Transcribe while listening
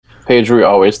Paige, were you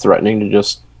always threatening to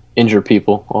just injure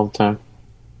people all the time?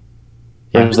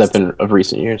 Or has that been of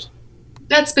recent years?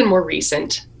 That's been more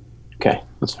recent. Okay,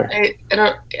 that's fair.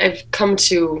 I've come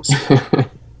to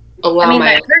allow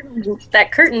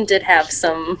that curtain did have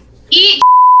some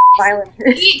violent.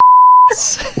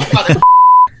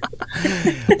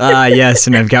 Yes,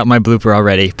 and I've got my blooper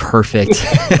already. Perfect.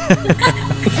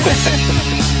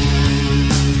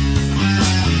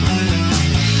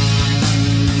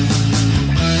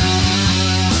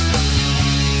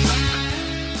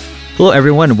 Hello,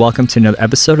 everyone, and welcome to another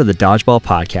episode of the Dodgeball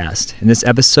Podcast. In this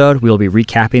episode, we will be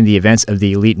recapping the events of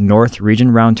the Elite North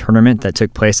Region Round Tournament that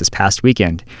took place this past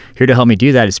weekend. Here to help me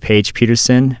do that is Paige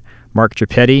Peterson, Mark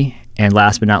Trippiedi, and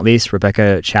last but not least,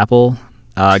 Rebecca Chappell.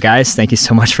 Guys, thank you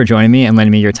so much for joining me and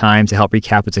lending me your time to help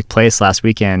recap what took place last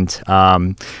weekend.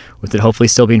 With it hopefully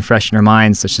still being fresh in our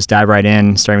minds, let's just dive right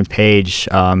in, starting with Paige.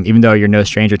 Even though you're no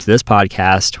stranger to this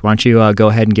podcast, why don't you go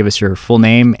ahead and give us your full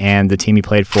name and the team you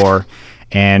played for,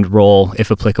 and role, if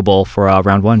applicable, for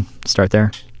round one. Start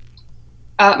there.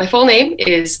 My full name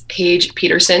is Paige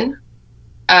Peterson.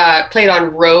 Played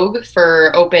on Rogue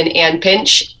for Open and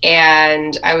Pinch,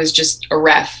 and I was just a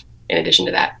ref in addition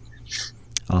to that.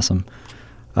 Awesome.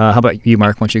 How about you,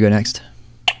 Mark? Why don't you go next?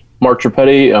 Mark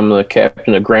Trippiedi. I'm the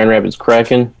captain of Grand Rapids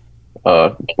Kraken,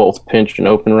 both Pinch and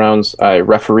Open rounds. I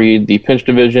refereed the Pinch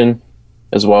division,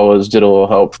 as well as did a little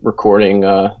help recording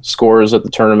scores at the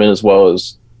tournament, as well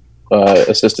as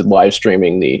assisted live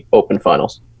streaming the Open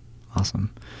finals. Awesome.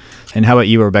 And how about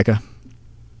you, Rebecca?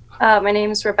 My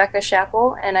name is Rebecca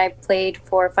Shappell, and I played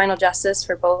for Final Justice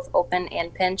for both Open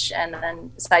and Pinch, and then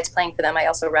besides playing for them, I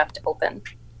also refed Open.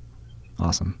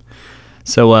 Awesome.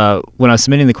 So when I was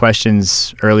submitting the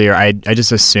questions earlier, I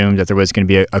just assumed that there was going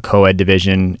to be a co-ed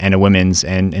division and a women's,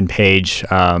 and Paige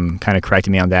kind of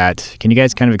corrected me on that. Can you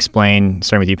guys kind of explain,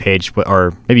 starting with you, Paige,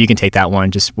 or maybe you can take that one,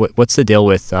 just what's the deal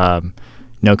with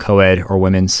no co-ed or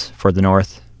women's for the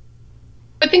North?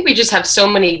 I think we just have so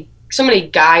many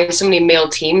guys, so many male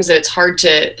teams that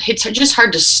it's just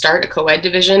hard to start a co-ed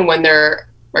division when there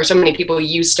are so many people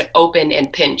used to Open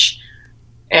and Pinch.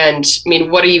 And I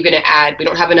mean, what are you going to add? We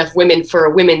don't have enough women for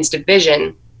a women's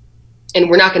division, and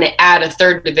we're not going to add a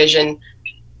third division,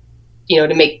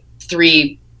 to make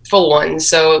 3 full ones.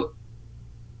 So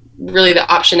really the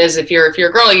option is if you're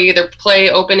a girl, you either play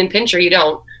Open and Pinch or you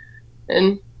don't.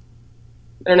 And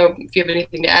I don't know if you have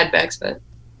anything to add, Bex, but.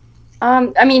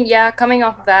 Coming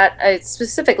off of that,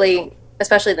 specifically,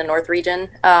 especially the North region,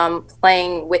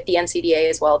 playing with the NCDA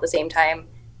as well at the same time,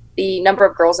 the number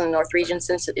of girls in the North region,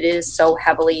 since it is so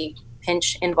heavily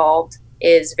Pinch involved,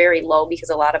 is very low because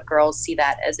a lot of girls see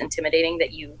that as intimidating, that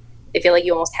they feel like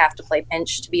you almost have to play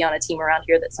Pinch to be on a team around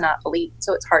here that's not elite.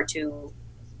 So it's hard to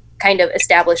kind of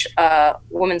establish a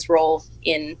women's role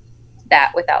in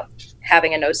that without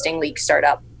having a no sting league start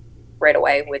up right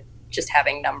away with just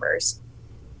having numbers.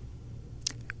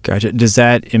 Gotcha. Does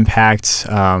that impact,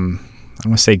 I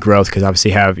want to say growth, because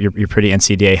obviously you're pretty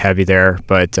NCDA heavy there,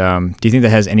 but do you think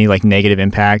that has any negative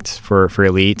impact for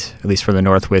elite, at least for the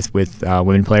North with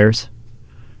women players?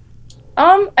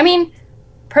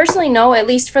 Personally, no, at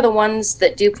least for the ones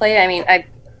that do play. I'm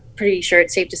pretty sure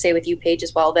it's safe to say with you, Paige,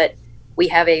 as well, that we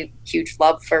have a huge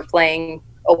love for playing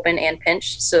Open and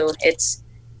Pinch. So it's,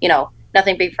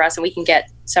 nothing big for us, and we can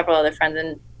get several other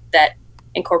friends that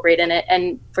incorporate in it.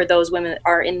 And for those women that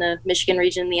are in the Michigan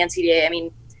region, the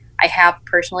NCDA, I have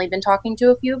personally been talking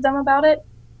to a few of them about it,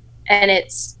 and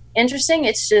it's interesting.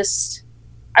 It's just,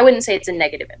 I wouldn't say it's a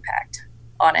negative impact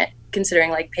on it, considering,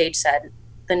 like Paige said,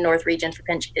 the North region for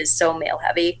Pinch is so male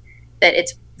heavy that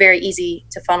it's very easy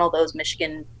to funnel those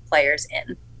Michigan players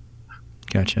in.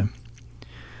 Gotcha.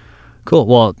 Cool.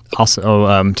 Well,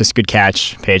 also, just good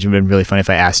catch, Paige. It would have been really funny if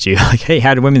I asked you, hey,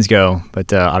 how did women's go?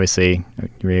 But obviously, you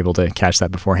were able to catch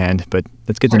that beforehand. But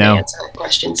that's good to know. Answer that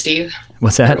question, Steve.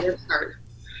 What's that?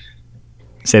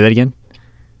 Say that again?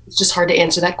 It's just hard to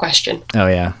answer that question. Oh,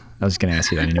 yeah. I was going to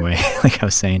ask you that anyway, like I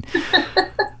was saying.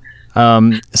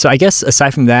 So I guess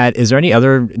aside from that, is there any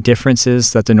other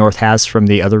differences that the North has from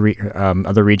the other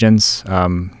regions?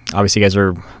 Obviously, you guys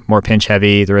are more Pinch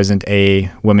heavy. There isn't a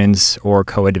women's or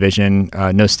co-ed division.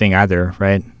 No sting either,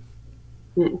 right?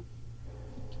 Nope.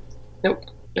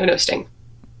 No sting.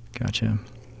 Gotcha.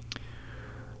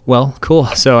 Well, cool.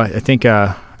 So I think,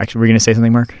 actually, were you going to say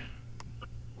something, Mark?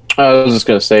 I was just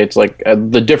going to say, it's like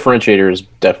the differentiator is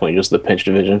definitely just the Pinch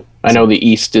division. I know the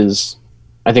East is,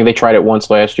 I think they tried it once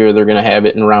last year. They're going to have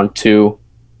it in round 2.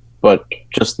 But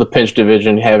just the Pinch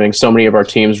division, having so many of our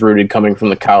teams rooted coming from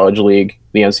the college league,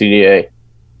 the NCDA,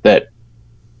 that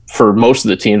for most of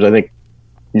the teams, I think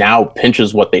now Pinch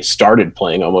is what they started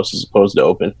playing almost as opposed to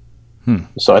Open.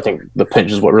 So I think the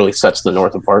pinch is what really sets the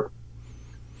North apart.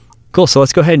 Cool. So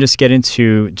let's go ahead and just get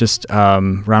into just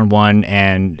round 1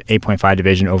 and 8.5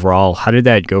 division overall. How did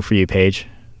that go for you, Paige?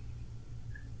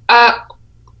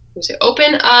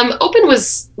 Open. Open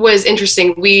was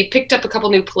interesting. We picked up a couple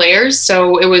new players,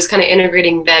 so it was kind of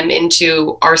integrating them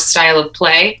into our style of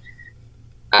play.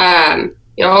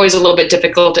 Always a little bit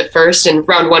difficult at first, and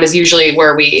round 1 is usually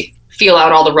where we feel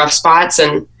out all the rough spots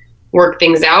and work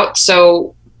things out.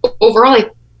 So overall,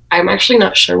 I'm actually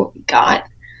not sure what we got.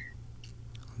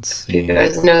 Let's see. You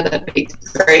guys know that would be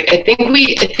great. I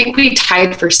think we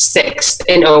tied for 6th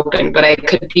in Open, but I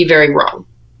could be very wrong.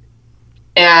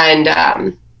 And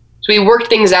so we worked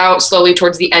things out slowly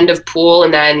towards the end of pool,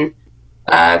 and then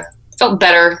felt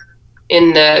better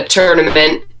in the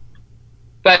tournament.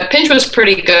 But pinch was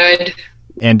pretty good.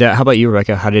 And how about you,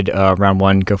 Rebecca? How did round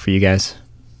 1 go for you guys?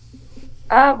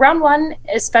 Round 1,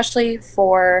 especially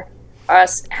for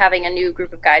us having a new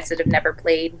group of guys that have never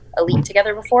played Elite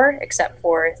together before, except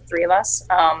for 3 of us.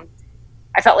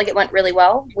 I felt like it went really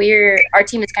well. Our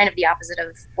team is kind of the opposite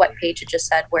of what Paige had just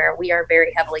said, where we are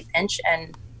very heavily pinch,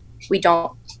 and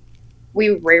we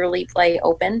rarely play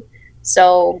Open.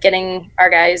 So getting our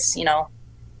guys,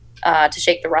 to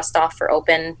shake the rust off for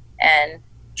Open and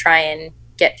try and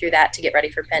get through that to get ready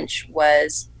for pinch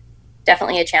was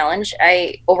definitely a challenge.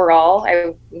 I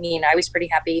was pretty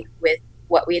happy with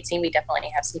what we had seen. We definitely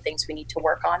have some things we need to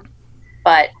work on,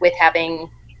 but with having,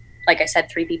 like I said,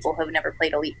 3 people who have never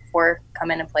played Elite before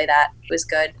come in and play that was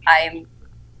good. I'm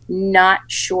not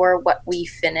sure what we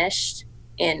finished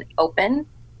in Open,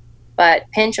 but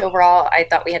pinch overall, I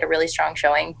thought we had a really strong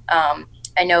showing.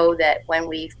 I know that when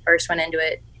we first went into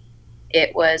it,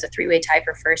 it was a 3-way tie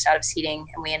for first out of seeding,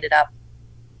 and we ended up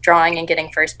drawing and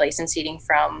getting first place in seeding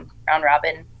from round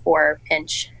robin for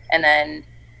pinch, and then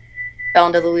fell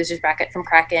into the losers bracket from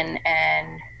Kraken,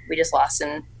 and we just lost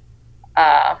in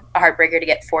a heartbreaker to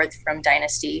get 4th from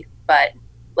Dynasty. But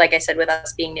like I said, with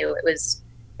us being new, it was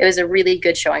a really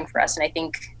good showing for us, and I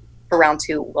think for round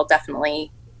 2 we'll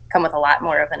definitely come with a lot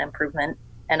more of an improvement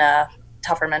and a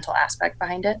tougher mental aspect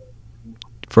behind it.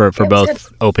 For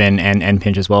both Open and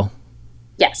pinch as well?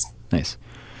 Yes. Nice.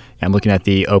 Yeah, I'm looking at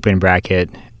the Open bracket.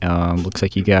 Looks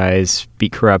like you guys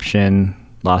beat Corruption,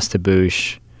 lost to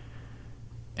Boosh,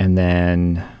 and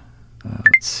then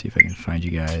let's see if I can find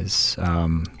you guys. I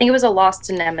think it was a loss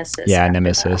to Nemesis. Yeah,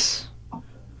 Nemesis. But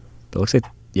it looks like,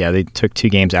 they took 2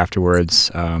 games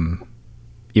afterwards.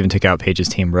 Even took out Paige's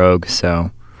team Rogue, so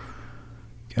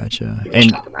gotcha.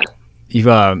 And you've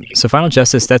so Final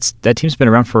Justice, that team's been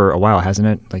around for a while, hasn't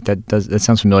it? Like that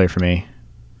sounds familiar for me.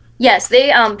 Yes,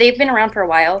 they've been around for a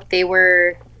while. They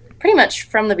were pretty much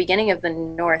from the beginning of the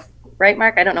North, right,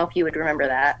 Mark? I don't know if you would remember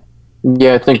that.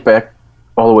 Yeah, I think back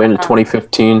all the way into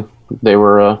 2015, they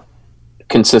were a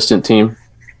consistent team.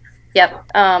 Yep.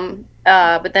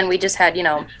 But then we just had,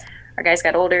 our guys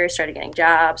got older, started getting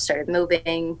jobs, started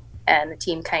moving, and the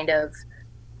team kind of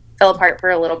fell apart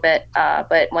for a little bit.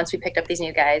 But once we picked up these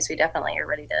new guys, we definitely are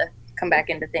ready to come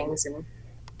back into things and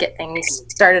get things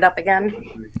started up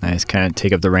again. Nice, kind of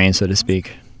take up the reins, so to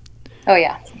speak. Oh,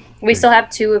 yeah. We still have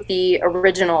 2 of the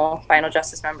original Final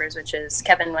Justice members, which is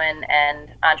Kevin Wynn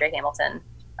and Andre Hamilton.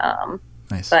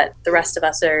 Nice. But the rest of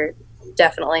us are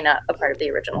definitely not a part of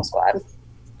the original squad.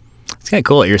 It's kind of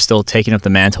cool that you're still taking up the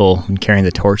mantle and carrying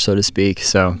the torch, so to speak.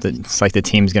 So it's like the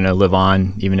team's going to live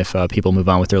on, even if people move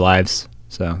on with their lives.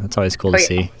 So that's always cool to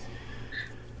see.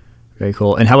 Very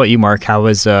cool. And how about you, Mark? How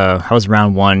was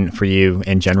round 1 for you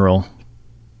in general?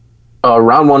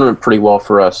 Round 1 went pretty well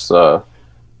for us.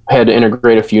 Had to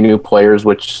integrate a few new players,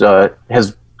 which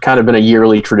has kind of been a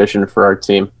yearly tradition for our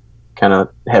team. Kind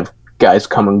of have guys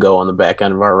come and go on the back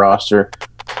end of our roster.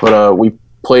 But we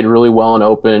played really well in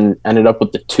Open, ended up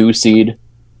with the 2 seed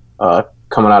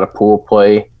coming out of pool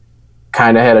play.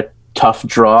 Kind of had a tough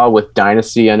draw with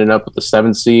Dynasty, ended up with the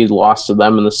 7 seed, lost to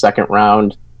them in the second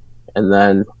round, and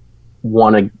then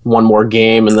won one more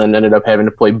game, and then ended up having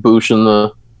to play Boosh in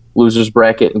the losers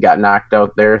bracket and got knocked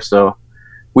out there. So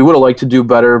we would have liked to do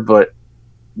better, but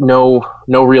no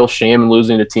real shame in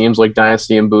losing to teams like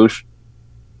Dynasty and Boosh.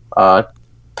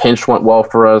 Pinch went well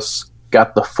for us,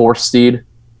 got the 4th seed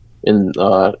in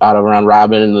out of round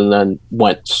robin, and then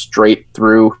went straight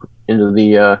through into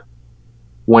the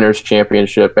winners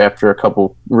championship after a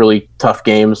couple really tough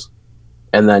games,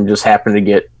 and then just happened to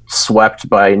get swept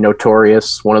by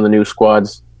Notorious, one of the new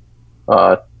squads.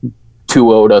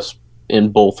 2-0'd us in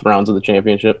both rounds of the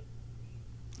championship.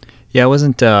 Yeah, I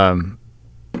wasn't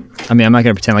I mean, I'm not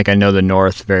going to pretend like I know the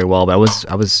North very well, but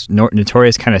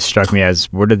Notorious kind of struck me as,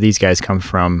 where did these guys come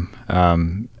from?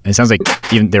 It sounds like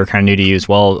even they were kind of new to you as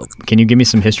well. Can you give me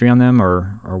some history on them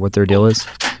or what their deal is?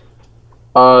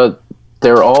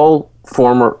 They're all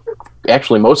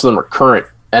actually most of them are current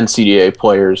NCDA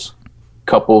players. A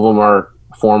couple of them are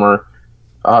former.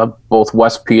 Both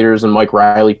Wes Peters and Mike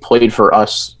Riley played for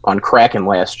us on Kraken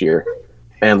last year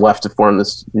and left to form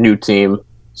this new team.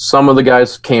 Some of the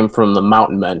guys came from the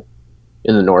Mountain Men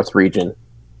in the North region,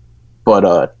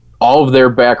 but all of their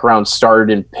backgrounds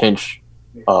started in pinch.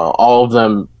 All of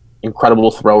them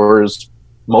incredible throwers,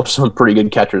 most of them pretty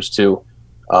good catchers too.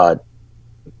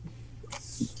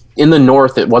 In the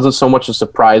North, it wasn't so much a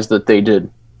surprise that they did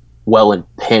well in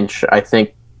pinch. I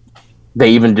think they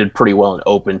even did pretty well in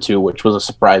open too, which was a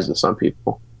surprise to some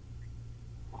people.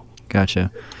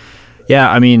 Gotcha.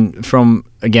 Yeah, I mean, from,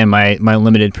 again, my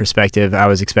limited perspective, I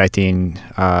was expecting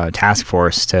Task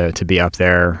Force to be up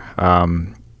there.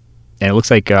 And it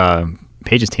looks like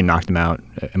Paige's team knocked them out.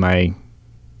 Am I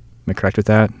correct with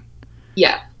that?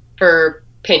 Yeah, for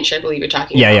pinch, I believe you're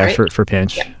talking about, right? for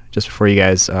pinch, yeah. Just before you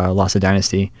guys lost the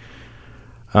dynasty.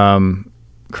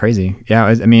 Crazy. Yeah,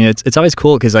 I mean, it's always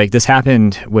cool because like this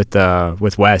happened with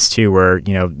West too, where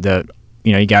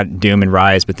you got Doom and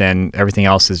Rise, but then everything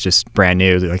else is just brand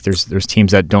new. Like there's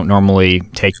teams that don't normally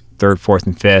take third, fourth,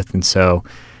 and fifth, and so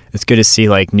it's good to see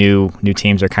like new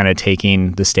teams are kind of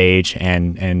taking the stage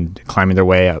and climbing their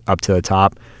way up to the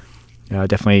top.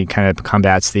 Definitely kind of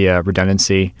combats the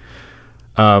redundancy.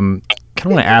 Kind of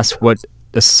want to ask, what,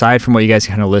 aside from what you guys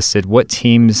kind of listed, what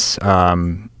teams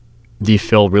do you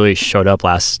feel really showed up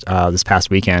this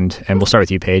past weekend? And we'll start with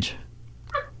you, Paige.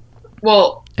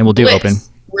 Well, and we'll do Blitz open.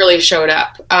 Really showed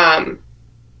up. I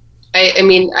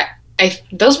mean,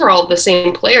 those were all the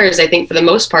same players, I think, for the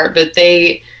most part, but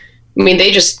they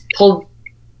just pulled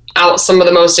out some of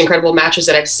the most incredible matches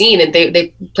that I've seen, and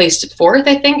they placed fourth,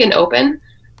 I think, in open.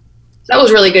 So that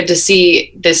was really good to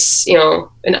see this,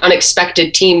 an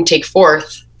unexpected team take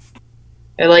fourth.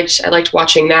 I liked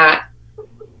watching that.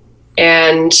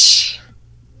 And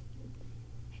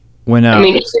when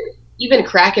even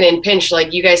Kraken and pinch,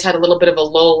 like you guys had a little bit of a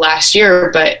lull last year,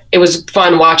 but it was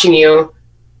fun watching you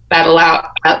battle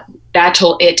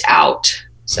it out.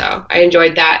 So I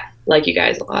enjoyed that, like you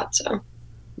guys, a lot. So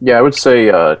yeah, I would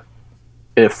say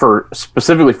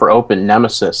specifically for open,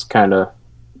 Nemesis kind of.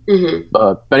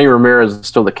 Mm-hmm. Benny Ramirez is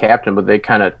still the captain, but they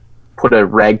kind of put a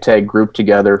ragtag group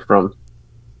together from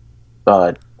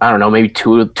I don't know, maybe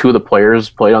two of the players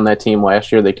played on that team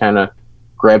last year. They kind of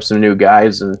grabbed some new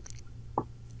guys and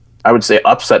I would say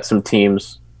upset some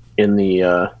teams in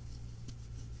the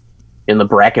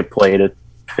bracket play to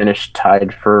finish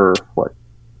tied for what,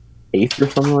 8th or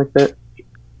something like that.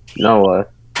 No,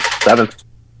 7th,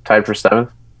 tied for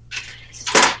 7th.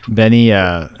 Benny,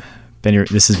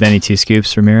 this is Benny Two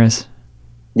Scoops Ramirez.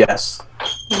 Yes.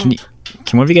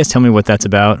 Can one of you guys tell me what that's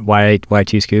about? Why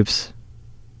Two Scoops?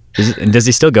 Does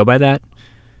he still go by that?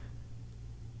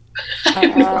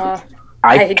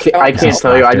 I can't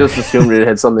tell you. I just assumed it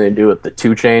had something to do with the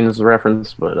 2 Chainz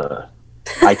reference, but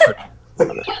I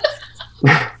couldn't.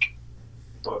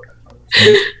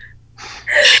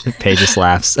 Paige just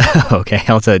laughs. Okay,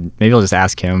 maybe I'll just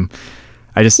ask him.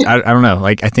 I don't know.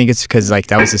 Like, I think it's because like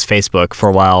that was his Facebook for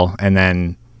a while, and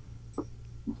then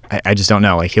I just don't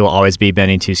know. Like, he will always be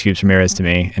Benny Two Scoops Ramirez to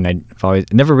me, and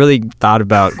I've never really thought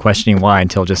about questioning why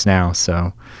until just now.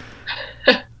 So,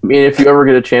 I mean, if you ever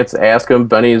get a chance to ask him,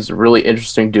 Benny's a really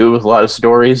interesting dude with a lot of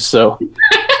stories. So,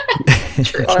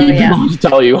 he'll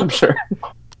tell you, I'm sure.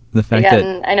 The fact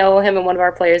that I know him and one of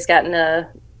our players got in a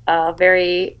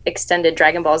very extended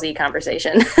Dragon Ball Z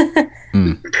conversation,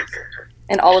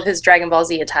 and all of his Dragon Ball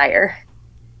Z attire.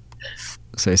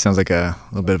 So he sounds like a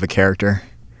little bit of a character.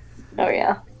 Oh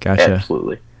yeah. Gotcha.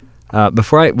 Absolutely.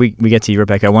 Before we get to you,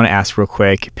 Rebecca, I want to ask real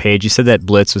quick, Paige, you said that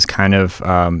Blitz was kind of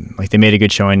like they made a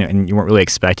good showing and you weren't really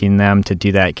expecting them to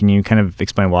do that. Can you kind of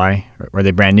explain why? Are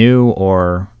they brand new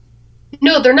or?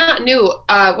 No, they're not new.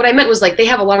 What I meant was like they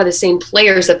have a lot of the same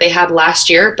players that they had last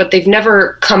year, but they've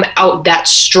never come out that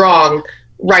strong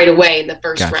right away in the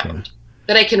first round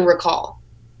that I can recall.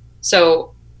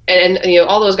 So, and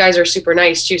all those guys are super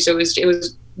nice too. So it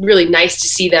was really nice to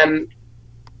see them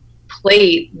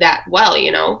play that well,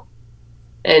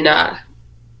 and I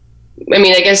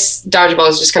mean, I guess dodgeball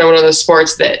is just kind of one of those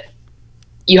sports that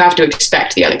you have to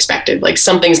expect the unexpected. Like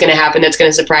something's going to happen that's going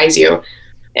to surprise you,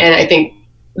 and I think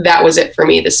that was it for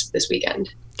me this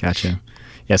weekend. Gotcha.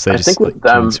 Yes, I think with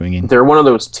them, they're one of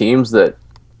those teams that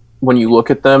when you look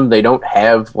at them, they don't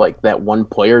have like that one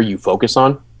player you focus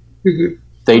on. Mm-hmm.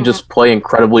 They just play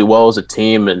incredibly well as a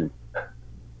team, and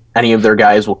any of their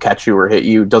guys will catch you or hit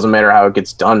you. It doesn't matter how it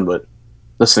gets done, but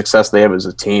the success they have as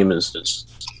a team is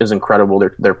incredible.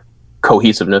 Their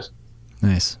cohesiveness.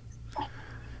 Nice.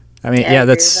 I mean, yeah,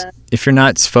 that's if you're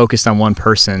not focused on one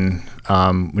person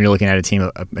when you're looking at a team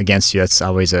against you, that's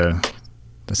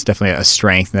definitely a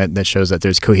strength that shows that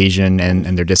there's cohesion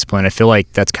and their discipline. I feel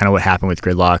like that's kind of what happened with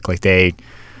Gridlock. Like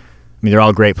they're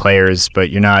all great players, but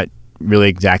you're not really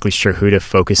exactly sure who to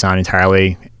focus on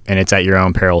entirely, and it's at your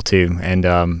own peril too. And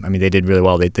I mean, they did really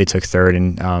well. They took third,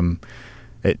 and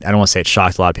I don't want to say it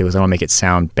shocked a lot of people because I don't want to make it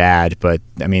sound bad, but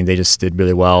I mean, they just did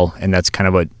really well, and that's kind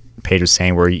of what Paige was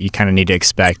saying, where you kind of need to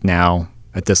expect now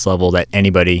at this level that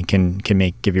anybody can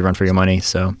give you a run for your money.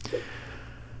 So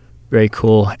very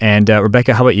cool. And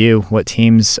Rebecca, how about you? What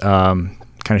teams kind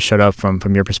of showed up from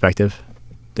your perspective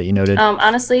that you noted?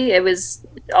 Honestly, it was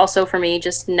also for me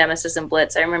just Nemesis and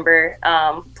Blitz. I remember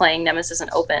playing Nemesis and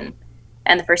Open,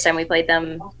 and the first time we played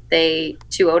them, they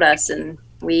 2-0'd us, and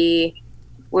we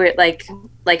were like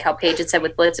how Paige had said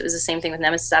with Blitz, it was the same thing with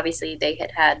Nemesis. Obviously, they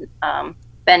had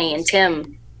Benny and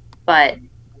Tim, but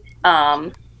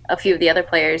a few of the other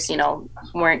players,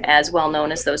 weren't as well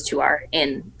known as those two are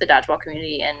in the dodgeball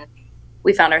community, and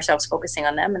we found ourselves focusing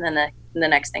on them. And then the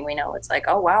next thing we know, it's like,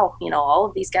 oh wow, all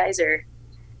of these guys are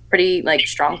pretty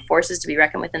strong forces to be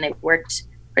reckoned with, and they worked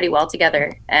pretty well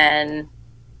together. And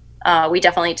we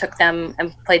definitely took them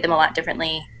and played them a lot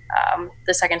differently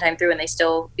the second time through, and they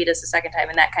still beat us the second time.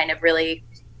 And that kind of really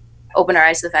opened our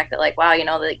eyes to the fact that wow,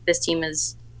 this team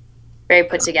is very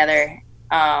put together.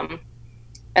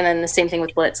 And then the same thing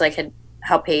with Blitz,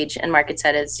 how Paige and Mark had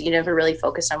said, is you never really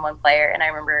focused on one player. And I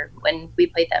remember when we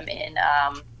played them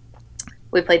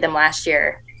last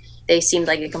year, they seemed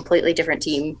like a completely different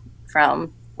team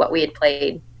from what we had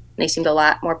played. They seemed a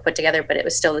lot more put together, but it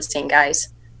was still the same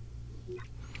guys.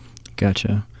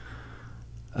 Gotcha.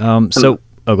 Go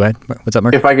ahead. What's up,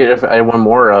 Mark? If I had one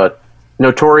more,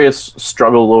 Notorious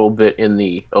struggled a little bit in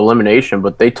the elimination,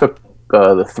 but they took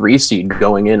the 3 seed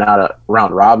going in out of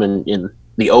round robin in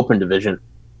the open division.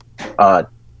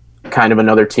 Kind of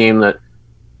another team that,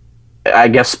 I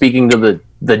guess, speaking to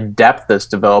the depth that's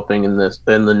developing in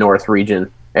the North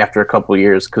region after a couple of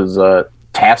years, because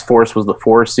Task Force was the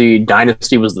 4 seed,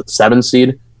 Dynasty was the 7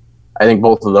 seed. I think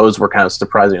both of those were kind of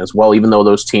surprising as well, even though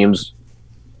those teams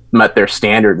met their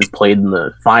standard and played in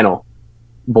the final.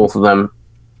 Both of them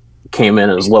came in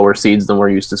as lower seeds than we're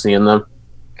used to seeing them.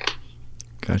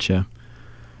 Gotcha.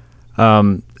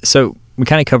 So we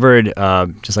kind of covered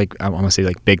just I want to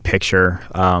say big picture.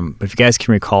 But if you guys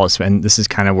can recall, and this is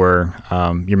kind of where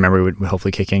your memory would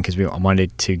hopefully kick in, because we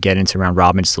wanted to get into round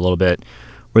robin just a little bit.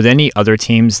 Were there any other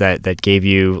teams that gave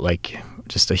you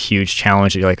just a huge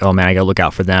challenge that you're like, oh man, I got to look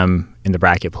out for them in the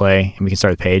bracket play? And we can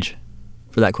start with Paige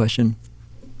for that question.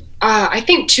 I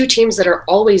think 2 teams that are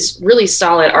always really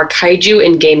solid are Kaiju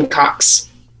and Gamecocks.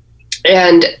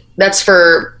 And that's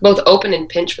for both open and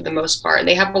pinch for the most part. And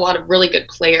they have a lot of really good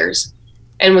players.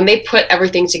 And when they put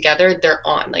everything together, they're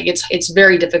on. It's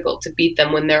very difficult to beat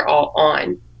them when they're all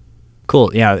on.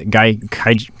 Cool. Yeah,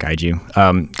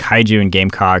 Kaiju and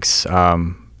Gamecocks. I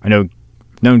know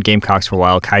known Gamecocks for a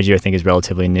while. Kaiju, I think, is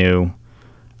relatively new.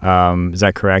 Is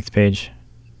that correct, Paige?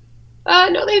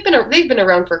 No, they've been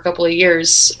around for a couple of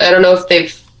years. I don't know if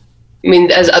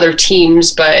as other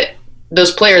teams, but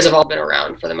those players have all been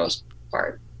around for the most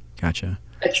part. Gotcha.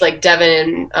 It's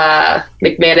Devin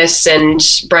McManus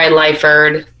and Brian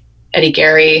Lyford, Eddie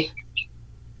Gary.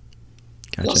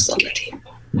 Gotcha. Who else is on the team?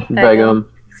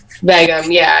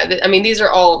 Begum, yeah. These are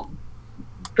all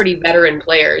pretty veteran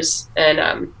players,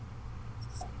 and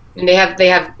they have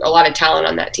a lot of talent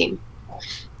on that team.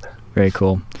 Very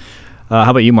cool.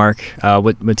 How about you, Mark?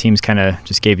 What teams kind of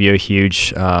just gave you a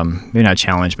huge, maybe not a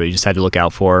challenge, but you just had to look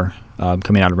out for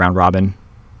coming out of round robin?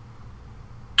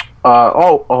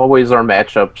 Always our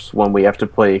matchups when we have to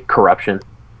play Corruption.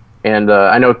 And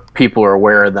I know people are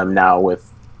aware of them now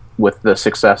with the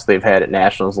success they've had at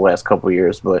Nationals the last couple of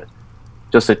years, but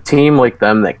just a team like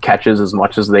them that catches as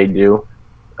much as they do,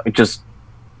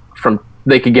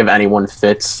 they could give anyone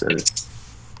fits, and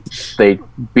they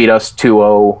beat us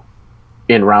 2-0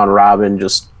 in round robin,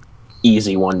 just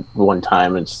easy one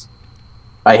time.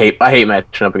 I hate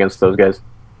matching up against those guys.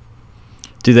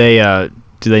 Do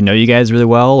they know you guys really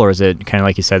well, or is it kind of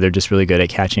like you said, they're just really good at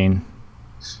catching?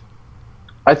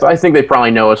 I think they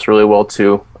probably know us really well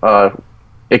too.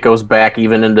 It goes back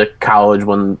even into college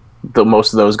when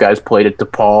most of those guys played at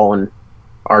DePaul, and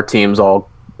our team's all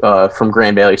from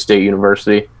Grand Valley State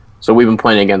University. So we've been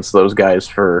playing against those guys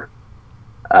for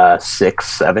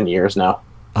 6-7 years now.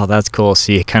 Oh, that's cool.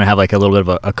 So you kind of have a little bit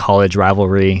of a college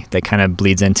rivalry that kind of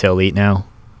bleeds into elite now?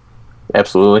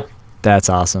 Absolutely. That's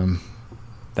awesome.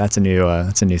 That's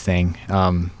a new thing.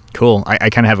 Cool. I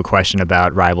kind of have a question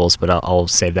about rivals, but I'll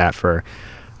save that for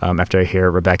after I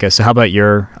hear Rebecca. So how about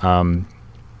your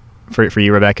for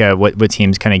you, Rebecca? What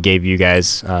teams kind of gave you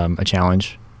guys a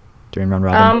challenge during round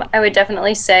robin? I would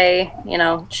definitely say,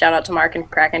 shout out to Mark and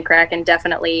Kraken. Kraken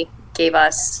definitely gave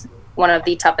us one of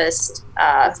the toughest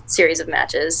series of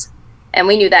matches, and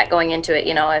we knew that going into it.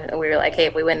 We were like, hey,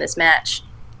 if we win this match,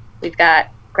 we've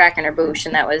got Kraken or Boosh,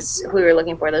 and that was who we were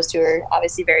looking for. Those two are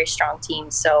obviously very strong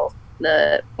teams. So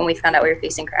when we found out we were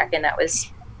facing Kraken, that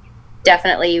was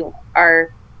definitely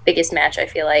our biggest match, I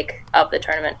feel like, of the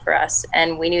tournament for us.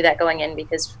 And we knew that going in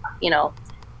because,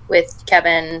 with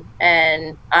Kevin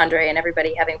and Andre and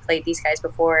everybody having played these guys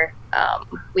before,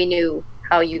 we knew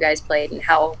how you guys played and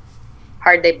how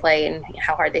hard they play and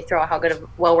how hard they throw, how good of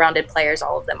well-rounded players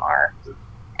all of them are.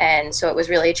 And so it was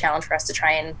really a challenge for us to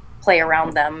try and play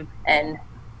around them and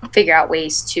figure out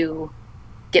ways to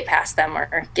get past them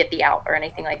or get the out or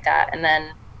anything like that. And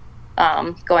then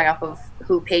going off of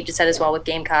who Paige said as well with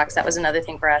Gamecocks, that was another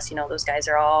thing for us. Those guys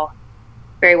are all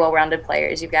very well-rounded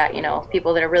players. You've got,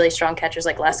 people that are really strong catchers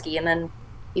like Lesky, and then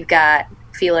you've got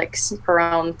Felix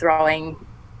Perron throwing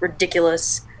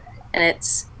ridiculous, and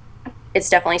it's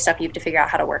definitely stuff you have to figure out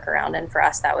how to work around. And for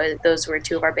us, those were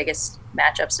two of our biggest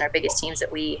matchups and our biggest teams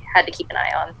that we had to keep an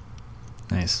eye on.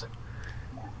 Nice.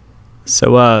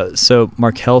 So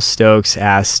Markel Stokes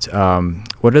asked,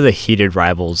 what are the heated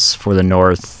rivals for the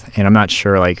North? And I'm not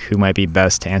sure who might be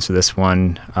best to answer this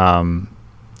one.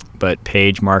 But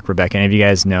Paige, Mark, Rebecca, any of you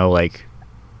guys know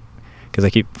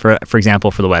because for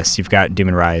example, for the West, you've got Doom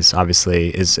and Rise obviously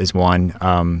is one.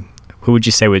 Who would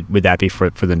you say would that be for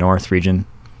the North region?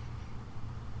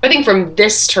 I think from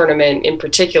this tournament in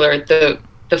particular, the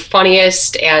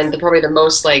funniest and probably the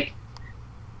most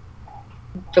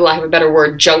for lack of a better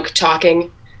word, junk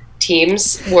talking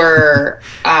teams were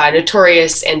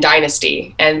Notorious and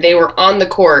Dynasty, and they were on the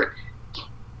court,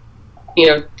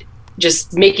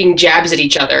 just making jabs at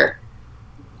each other.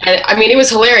 And I mean, it was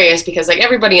hilarious because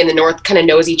everybody in the North kind of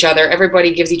knows each other.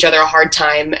 Everybody gives each other a hard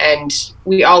time, and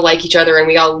we all like each other, and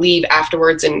we all leave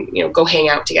afterwards and go hang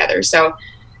out together. So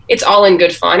it's all in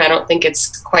good fun. I don't think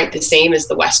it's quite the same as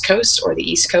the West Coast or the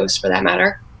East Coast for that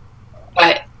matter.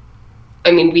 But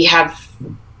I mean, we have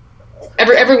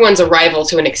everyone's a rival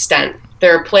to an extent.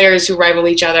 There are players who rival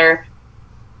each other,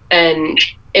 and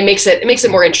it makes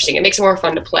it more interesting. It makes it more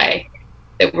fun to play.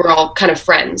 That we're all kind of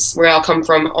friends. We all come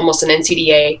from almost an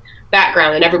NCDA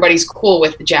background, and everybody's cool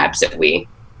with the jabs that we,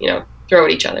 throw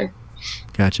at each other.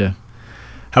 Gotcha.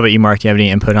 How about you, Mark? Do you have any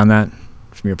input on that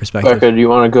from your perspective? Becca, do you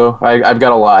want to go? I've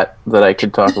got a lot that I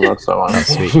could talk about, so on.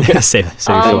 Sweet. Save it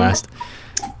for last.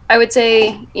 I would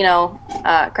say,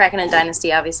 Kraken and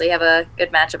Dynasty obviously have a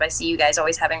good matchup. I see you guys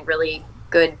always having really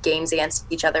good games against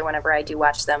each other whenever I do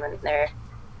watch them, and they're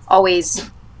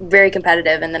always very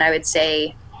competitive. And then I would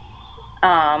say,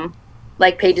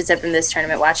 like Paige had said from this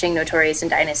tournament, watching Notorious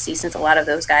and Dynasty, since a lot of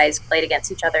those guys played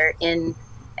against each other in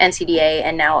NCDA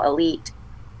and now Elite,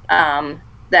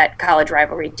 that college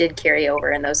rivalry did carry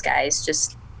over, and those guys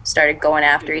just started going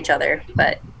after each other.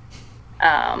 But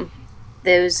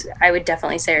those, I would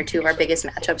definitely say, are two of our biggest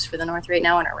matchups for the North right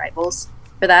now and our rivals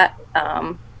for that.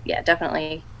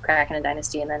 Definitely Kraken and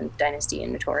Dynasty, and then Dynasty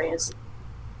and Notorious.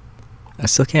 I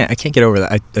can't get over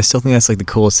that. I still think that's the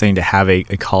coolest thing, to have a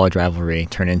college rivalry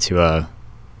turn into I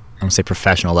won't say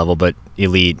professional level, but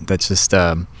elite. That's just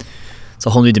it's a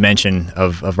whole new dimension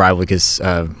of rivalry, because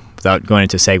without going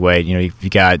into a segue,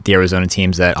 you've got the Arizona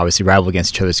teams that obviously rival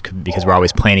against each other because we're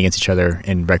always playing against each other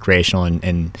in recreational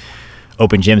and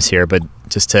open gyms here. But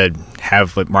just to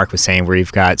have what Mark was saying, where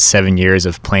you've got 7 years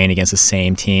of playing against the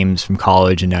same teams from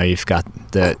college, and now you've got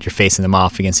you're facing them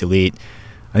off against elite.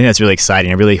 I think that's really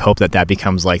exciting. I really hope that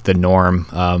becomes the norm,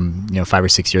 5 or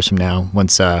 6 years from now,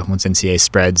 once NCAA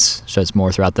spreads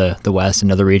more throughout the West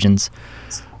and other regions.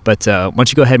 But why don't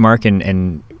you go ahead, Mark, and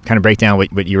kind of break down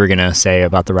what you were going to say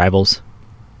about the rivals?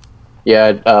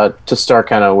 Yeah, to start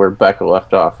kind of where Becca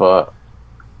left off,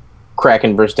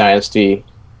 Kraken versus Dynasty,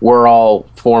 we're all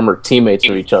former teammates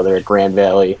of each other at Grand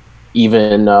Valley.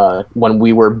 Even when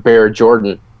we were Bear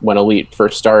Jordan, when Elite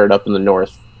first started up in the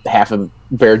North, half of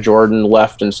Bear Jordan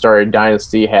left and started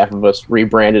Dynasty, half of us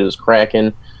rebranded as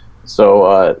Kraken.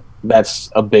 So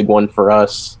that's a big one for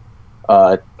us.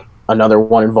 Another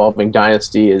one involving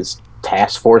Dynasty is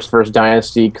Task Force versus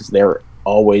Dynasty, because they're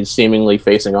always seemingly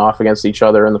facing off against each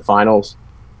other in the finals.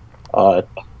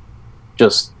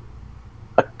 Just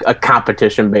a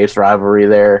competition-based rivalry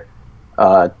there.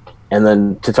 And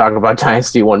then to talk about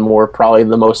Dynasty, one more, probably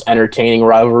the most entertaining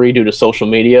rivalry due to social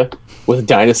media, with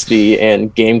Dynasty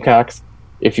and Gamecocks.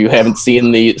 if you haven't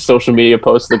seen the social media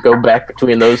posts that go back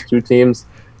between those two teams,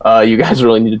 you guys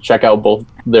really need to check out both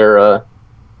their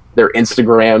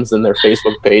Instagrams and their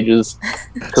Facebook pages,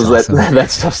 because awesome.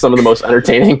 That's some of the most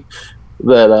entertaining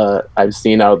that I've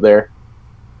seen out there.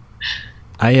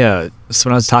 So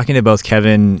when I was talking to both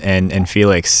Kevin and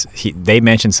Felix, they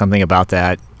mentioned something about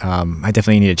that. I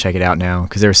definitely need to check it out now,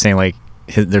 because they were saying like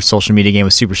their social media game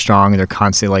was super strong and they're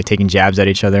constantly like taking jabs at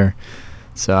each other.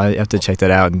 So I have to check that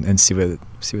out and see what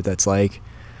that's like.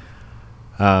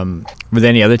 Were there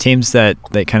any other teams that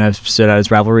kind of stood out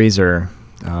as rivalries, or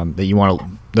that you want to?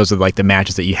 Those are like the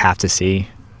matches that you have to see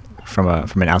from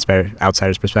an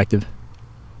outsider's perspective.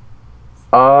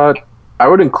 I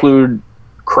would include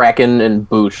Kraken and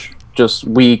Boosh. Just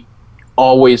we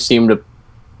always seem to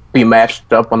be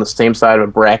matched up on the same side of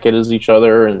a bracket as each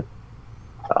other, and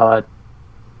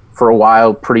for a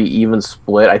while, pretty even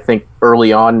split. I think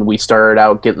early on we started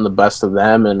out getting the best of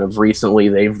them, and of recently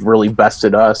they've really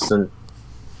bested us. And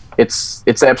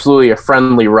it's absolutely a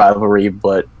friendly rivalry,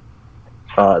 but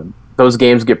those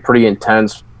games get pretty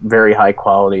intense, very high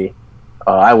quality.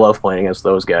 I love playing against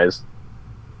those guys.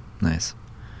 Nice.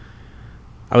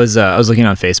 I was looking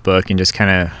on Facebook and just kind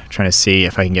of trying to see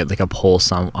if I can get like a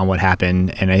pulse on what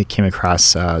happened, and I came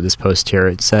across this post here.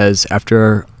 It says,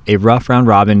 after a rough round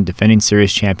robin, defending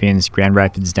series champions Grand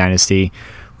Rapids Dynasty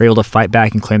were able to fight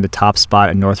back and claim the top spot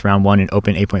in North Round 1 and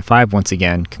Open 8.5 once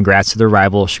again. Congrats to their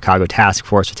rival Chicago Task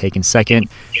Force for taking second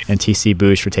and TC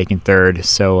Boosh for taking third.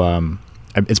 So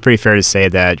it's pretty fair to say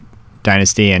that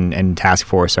Dynasty and Task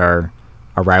Force are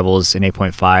rivals in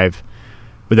 8.5.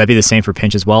 Would that be the same for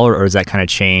Pinch as well, or does that kind of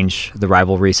change the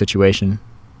rivalry situation?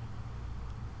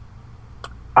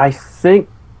 I think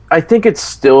it's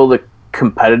still the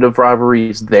competitive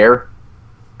rivalries there,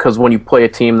 because when you play a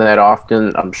team that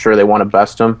often, I'm sure they want to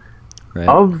best them. Right.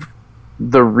 Of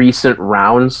the recent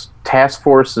rounds, Task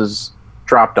Force has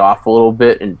dropped off a little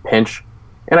bit in Pinch,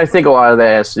 and I think a lot of that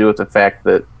has to do with the fact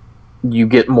that you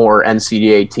get more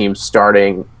NCDA teams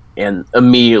starting, and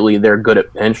immediately they're good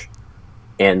at Pinch,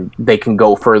 and they can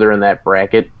go further in that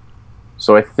bracket.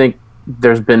 So I think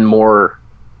there's been more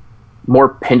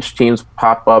Pinch teams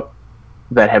pop up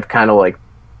that have kind of like,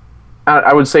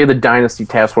 I would say the Dynasty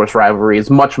Task Force rivalry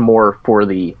is much more for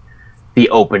the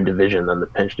Open division than the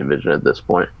Pinch division at this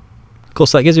point. Cool.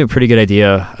 So that gives me a pretty good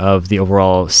idea of the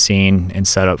overall scene and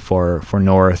setup for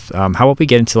North. How about we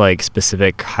get into like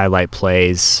specific highlight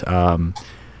plays?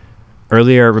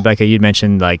 Earlier, Rebecca, you'd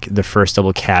mentioned like the first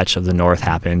double catch of the North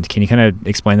happened. Can you kind of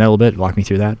explain that a little bit? Walk me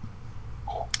through that.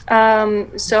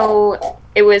 So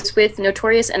it was with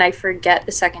Notorious, and I forget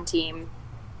the second team.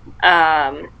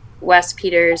 Wes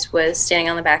Peters was standing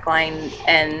on the back line,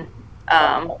 and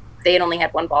they had only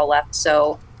had one ball left.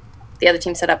 So the other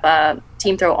team set up a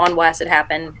team throw on Wes. It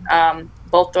happened.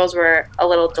 Both throws were a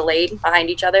little delayed behind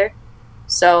each other.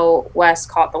 So Wes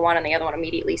caught the one, and the other one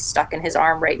immediately stuck in his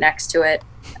arm right next to it.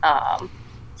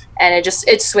 And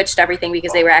it switched everything,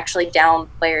 because they were actually down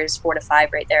players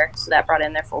 4-5 right there. So that brought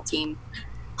in their full team.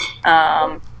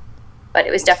 But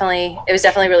it was definitely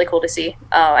really cool to see.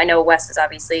 I know Wes is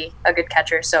obviously a good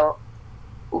catcher, so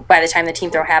by the time the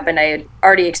team throw happened, I had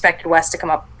already expected Wes to come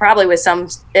up probably with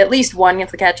at least one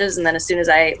of the catches. And then as soon as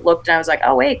I looked, and I was like,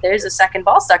 oh wait, there's a second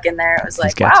ball stuck in there. I was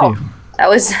like, wow, that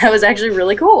was actually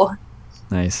really cool.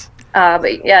 Nice.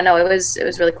 But yeah, no, it was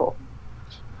really cool.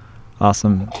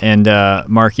 Awesome. And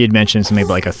Mark, you'd mentioned something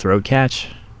about like a throat catch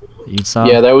you saw.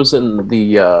 Yeah, that was in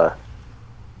the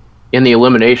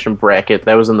elimination bracket.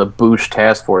 That was in the Boosh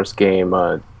Task Force game.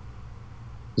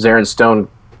 Zarin Stone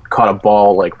caught a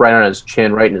ball like right on his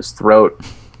chin, right in his throat,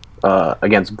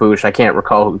 against Boosh. I can't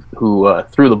recall who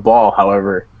threw the ball.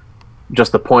 However,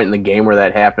 just the point in the game where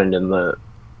that happened, and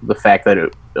the fact that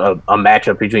a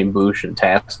matchup between Boosh and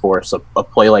Task Force, a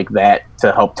play like that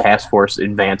to help Task Force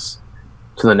advance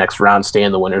to the next round, stay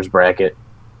in the winner's bracket.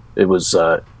 It was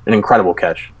an incredible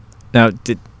catch. Now,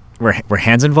 were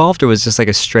hands involved, or was it just like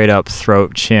a straight up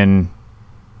throat chin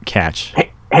catch?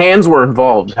 Hands were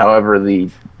involved. However, the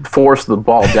force of the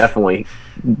ball definitely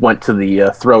went to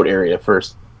the throat area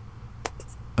first.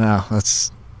 Wow,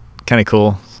 that's kind of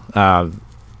cool.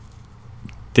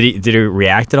 Did he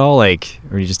react at all, like,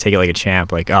 or did he just take it like a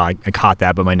champ? Like, oh, I caught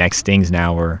that, but my neck stings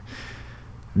now. Or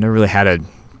I've never really had a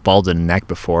ball to the neck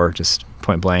before, just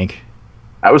point blank.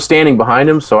 I was standing behind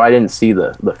him, so I didn't see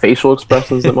the facial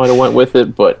expressions that might have went with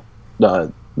it. But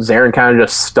Zarin kind of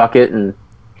just stuck it and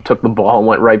took the ball and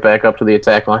went right back up to the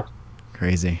attack line.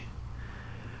 Crazy.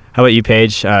 How about you,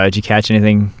 Paige? Did you catch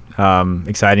anything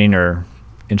exciting or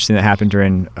interesting that happened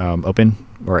during Open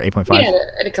or 8.5? Yeah, I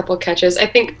had a couple of catches. I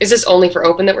think, is this only for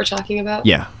Open that we're talking about?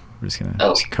 Yeah. We're just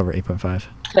gonna cover 8.5.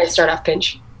 Can I start off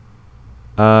pinch?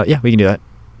 Yeah, we can do that.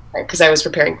 Because I was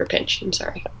preparing for pinch. I'm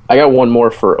sorry. I got one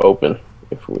more for open.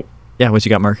 Yeah, what you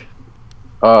got, Mark?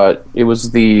 It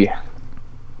was the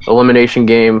elimination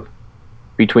game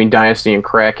between Dynasty and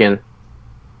Kraken,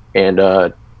 and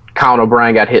Colin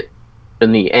O'Brien got hit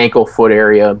in the ankle foot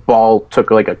area. Ball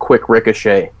took like a quick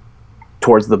ricochet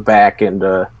towards the back, and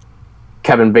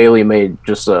Kevin Bailey made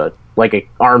just a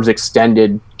arms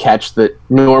extended catch that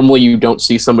normally you don't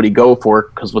see somebody go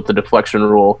for, because with the deflection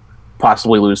rule,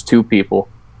 possibly lose 2 people.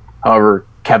 However,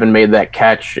 Kevin made that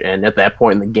catch, and at that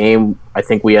point in the game, I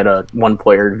think we had a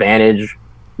 1-player advantage.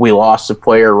 We lost a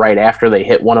player right after they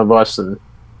hit one of us, and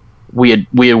we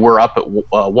were up at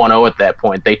 1-0 at that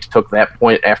point. They took that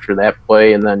point after that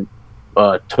play, and then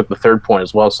took the 3rd point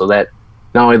as well. So that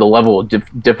not only the level of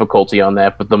difficulty on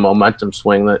that, but the momentum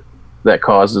swing that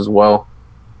caused as well.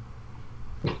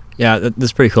 Yeah,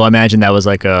 that's pretty cool. I imagine that was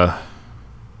like I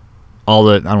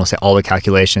don't want to say all the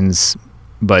calculations,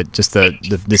 but just the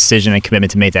decision and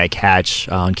commitment to make that catch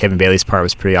on Kevin Bailey's part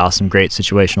was pretty awesome. Great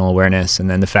situational awareness,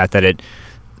 and then the fact that it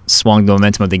swung the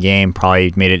momentum of the game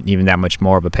probably made it even that much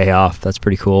more of a payoff. That's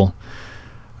pretty cool.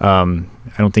 I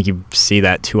don't think you see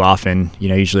that too often.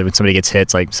 Usually when somebody gets hit,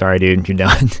 it's like, sorry, dude, you're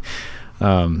done.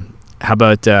 How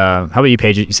about you,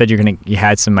 Paige? You said you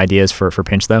had some ideas for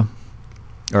pinch though,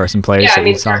 or some players. Yeah, that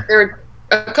you saw? There were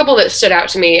a couple that stood out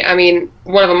to me. I mean,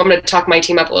 one of them, I'm going to talk my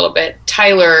team up a little bit.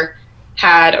 Tyler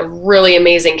had a really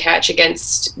amazing catch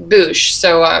against Boosh.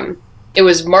 So it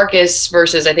was Marcus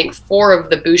versus, I think, 4 of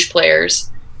the Boosh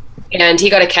players. And he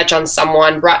got a catch on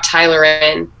someone, brought Tyler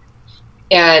in.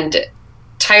 And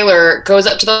Tyler goes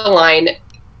up to the line,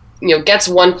 gets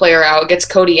 1 player out, gets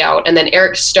Cody out, and then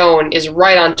Eric Stone is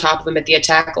right on top of him at the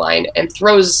attack line and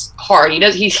throws hard.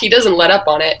 He doesn't let up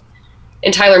on it.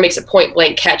 And Tyler makes a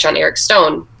point-blank catch on Eric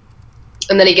Stone.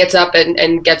 And then he gets up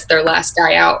and gets their last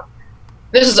guy out.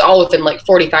 This is all within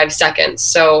 45 seconds.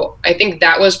 So I think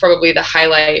that was probably the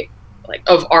highlight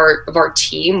of our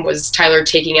team, was Tyler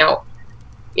taking out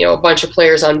a bunch of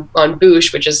players on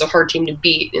Boosh, which is a hard team to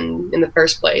beat in the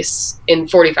first place, in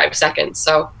 45 seconds.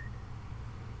 So I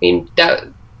mean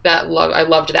I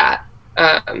loved that.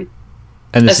 And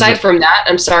aside from that,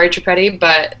 I'm sorry, Trippiedi,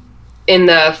 but in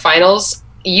the finals,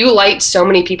 you light so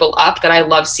many people up that I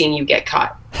love seeing you get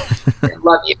caught. I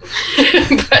love you,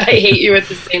 but I hate you at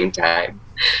the same time.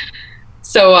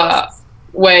 So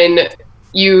when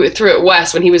you threw it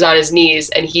Wes, when he was on his knees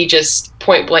and he just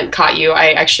point blank caught you,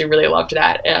 I actually really loved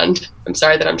that, and I'm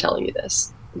sorry that I'm telling you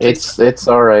this. It's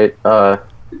all right.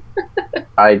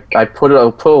 I put a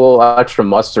little extra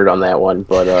mustard on that one,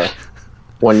 but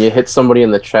when you hit somebody in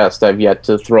the chest, I've yet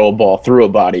to throw a ball through a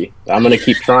body. I'm gonna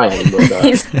keep trying,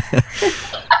 but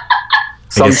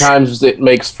sometimes it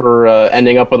makes for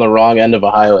ending up on the wrong end of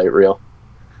a highlight reel.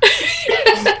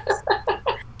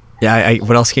 Yeah,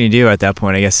 what else can you do at that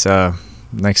point? I guess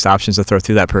next option is to throw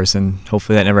through that person.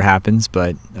 Hopefully that never happens,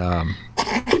 but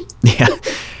yeah.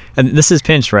 And this is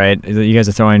pinch, right? You guys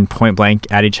are throwing point blank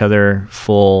at each other,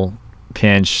 full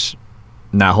pinch,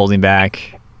 not holding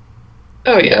back.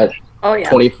 Oh, yeah.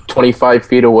 25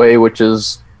 feet away, which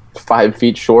is 5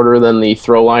 feet shorter than the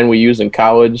throw line we use in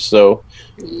college. So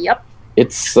yep,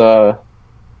 it's gets a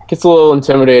little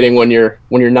intimidating when you're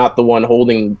not the one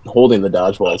holding the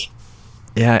dodgeballs.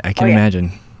 Yeah, I can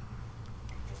imagine.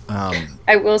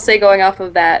 I will say, going off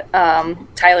of that,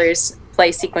 Tyler's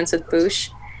play sequence with Boosh,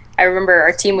 I remember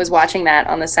our team was watching that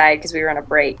on the side because we were on a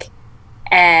break,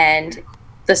 and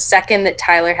the second that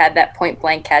Tyler had that point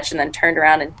blank catch and then turned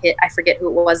around and hit, I forget who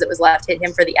it was that was left, hit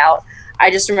him for the out. I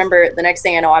just remember the next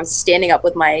thing I know, I'm standing up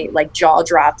with my jaw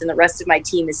dropped, and the rest of my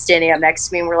team is standing up next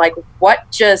to me, and we're like, what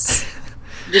just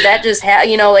did that just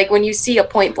happen? When you see a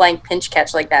point blank pinch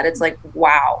catch like that, it's like,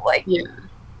 wow, yeah.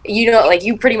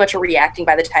 You pretty much are reacting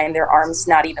by the time their arm's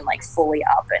not even fully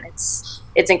up, and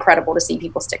it's incredible to see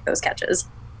people stick those catches.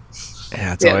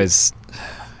 Yeah, it's always.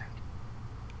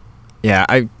 Yeah,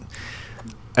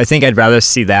 I think I'd rather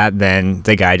see that than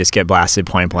the guy just get blasted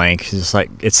point blank. It's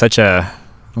it's such a,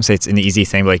 I won't say it's an easy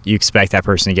thing, but you expect that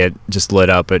person to get just lit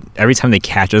up, but every time they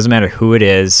catch, it doesn't matter who it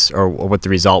is or what the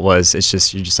result was. It's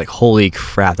just, you're just like, holy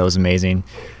crap, that was amazing.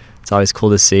 It's always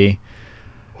cool to see.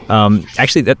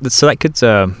 Actually, that could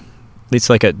leads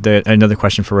to another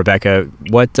question for Rebecca.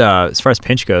 What as far as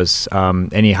pinch goes,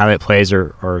 any highlight plays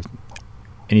or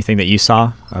anything that you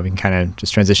saw? We can kind of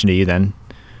just transition to you then.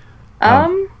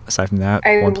 Aside from that,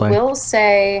 one play. I will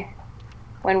say,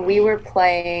 when we were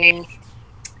playing,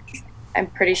 I'm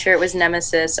pretty sure it was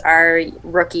Nemesis, our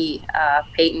rookie,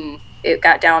 Peyton, it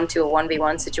got down to a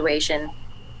 1v1 situation.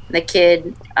 The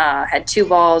kid had 2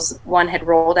 balls. One had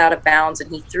rolled out of bounds,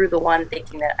 and he threw the one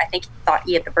thinking that I think he thought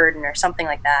he hit the burden or something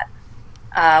like that.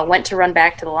 Went to run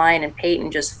back to the line, and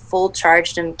Peyton just full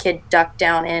charged him. Kid ducked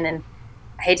down in, and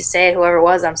I hate to say it, whoever it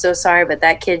was, I'm so sorry, but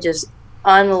that kid just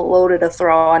unloaded a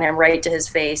throw on him right to his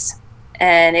face.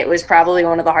 And it was probably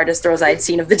one of the hardest throws I'd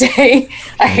seen of the day.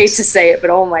 I hate to say it, but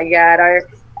oh my God,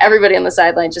 everybody on the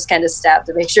sideline just kind of stopped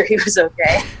to make sure he was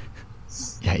okay.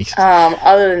 Yikes.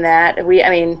 Other than that,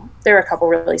 there were a couple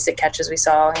really sick catches we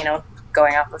saw,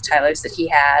 going off of Tyler's that he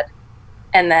had.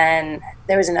 And then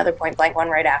there was another point blank one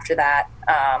right after that.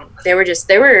 There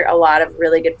were a lot of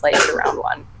really good plays for round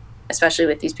one, especially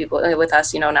with these people, with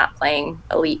us, not playing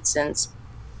elite since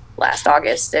last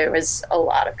August. There was a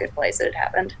lot of good plays that had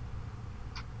happened.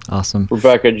 Awesome.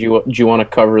 Rebecca, do you want to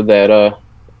cover that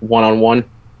one-on-one?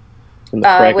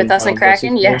 With us and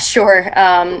Kraken? Yeah, sure.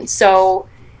 So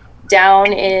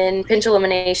down in pinch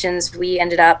eliminations, we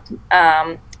ended up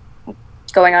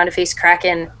going on to face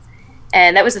Kraken.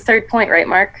 And that was the third point, right,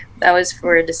 Mark? That was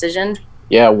for a decision?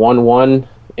 Yeah, 1-1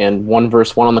 and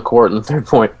 1-1 on the court in the third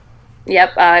point.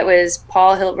 Yep, it was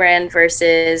Paul Hildebrand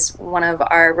versus one of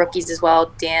our rookies as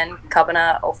well, Dan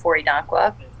Kubana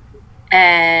Ofori-Dankwa.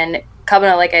 And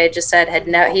Kubana, like I just said,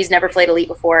 he's never played Elite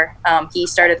before. He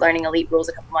started learning Elite rules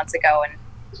a couple months ago, and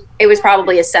it was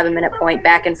probably a 7-minute point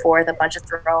back and forth, a bunch of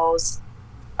throws,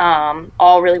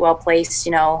 all really well placed,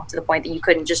 to the point that you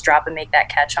couldn't just drop and make that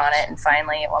catch on it. And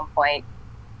finally, at one point,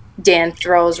 Dan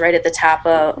throws right at the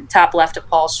top left of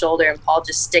Paul's shoulder, and Paul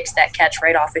just sticks that catch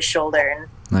right off his shoulder and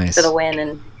nice. For the win.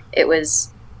 And it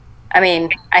was, I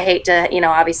hate to,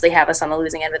 obviously have us on the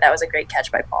losing end, but that was a great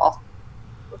catch by Paul.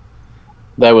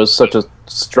 That was such a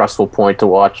stressful point to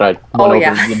watch. I went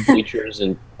over to the bleachers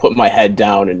and put my head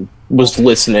down and was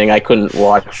listening. I couldn't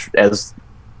watch as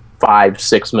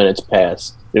 5-6 minutes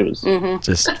passed. It was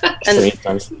just 5-6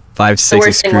 excruciating The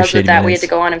worst thing was with that, minutes. we had to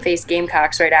go on and face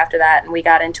Gamecocks right after that, and we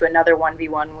got into another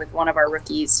 1v1 with one of our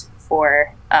rookies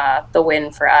for the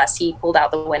win for us. He pulled out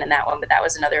the win in that one, but that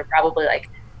was another probably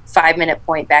 5-minute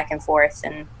point back and forth.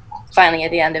 And finally,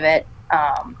 at the end of it,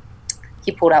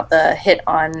 he pulled out the hit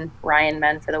on Ryan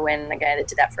Men for the win. The guy that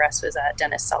did that for us was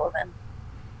Dennis Sullivan.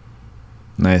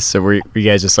 Nice. So were you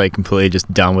guys just completely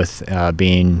just done with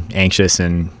being anxious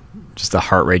and just the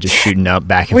heart rate just shooting up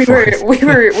back and forth?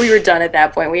 We were done at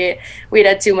that point. We'd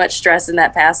had too much stress in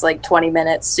that past 20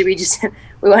 minutes. So we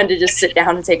wanted to just sit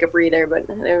down and take a breather, but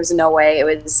there was no way. It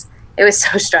was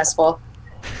so stressful.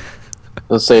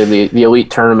 Let's say the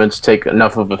elite tournaments take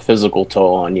enough of a physical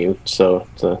toll on you, so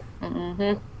to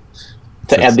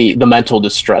add the mental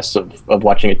distress of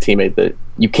watching a teammate that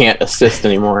you can't assist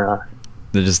anymore.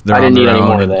 They're I didn't need any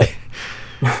more of that.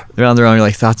 They're on their own. You're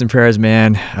like, thoughts and prayers,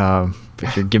 man.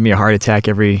 But you're giving me a heart attack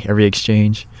every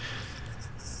exchange.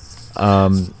 How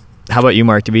about you,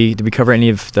 Mark? Did we cover any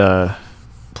of the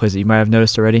plays that you might have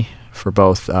noticed already for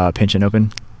both pinch and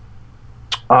open?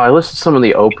 I listed some of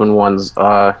the open ones.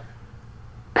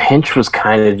 Pinch was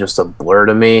kind of just a blur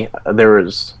to me. There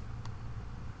was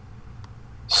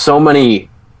so many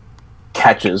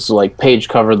catches. Paige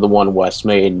covered the one West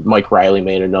made. Mike Riley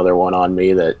made another one on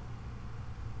me. That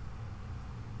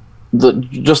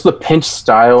the pinch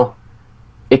style,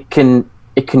 it can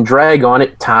drag on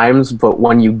at times, but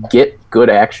when you get good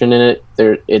action in it,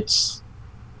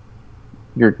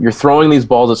 you're throwing these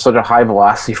balls at such a high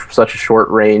velocity from such a short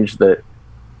range that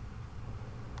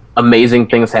amazing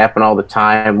things happen all the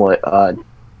time.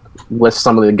 List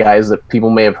some of the guys that people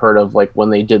may have heard of, when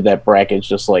they did that bracket,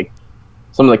 just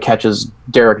some of the catches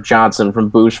Derek Johnson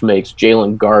from Boosh makes,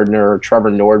 Jalen Gardner,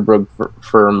 Trevor Nordbrug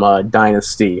from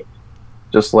Dynasty.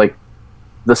 Just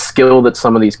the skill that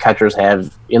some of these catchers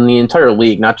have in the entire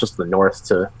league, not just the North,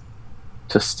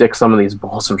 to stick some of these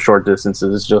balls from short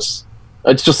distances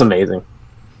it's just amazing.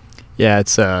 Yeah,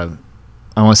 it's I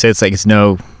want to say it's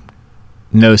no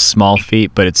small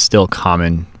feat, but it's still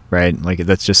common, right?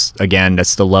 That's just, again,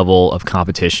 that's the level of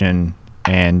competition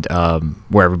and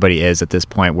where everybody is at this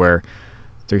point, where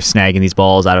they're snagging these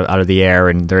balls out of the air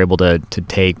and they're able to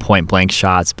take point blank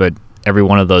shots, but every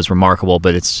one of those remarkable.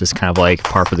 But it's just kind of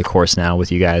par for the course now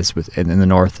with you guys in the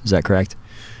North. Is that correct?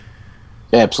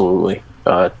 Absolutely.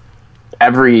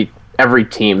 Every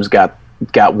team's got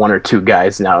one or two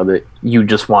guys now that you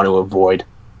just want to avoid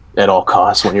at all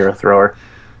costs when you're a thrower.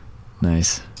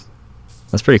 Nice.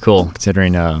 That's pretty cool,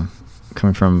 considering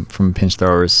coming from pinch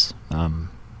throwers.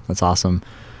 That's awesome.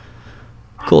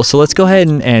 Cool. So let's go ahead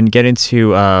and get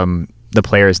into the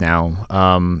players now.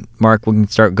 Mark, we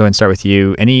can go and start with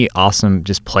you. Any awesome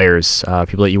just players,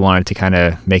 people that you wanted to kind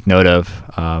of make note of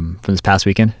from this past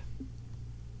weekend?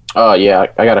 Yeah,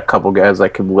 I got a couple guys I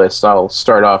could list. I'll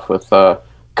start off with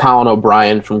Colin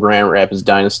O'Brien from Grand Rapids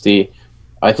Dynasty.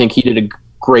 I think he did a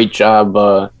great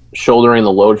job shouldering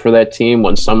the load for that team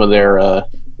when some of their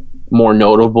more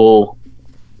notable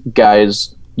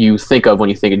guys you think of when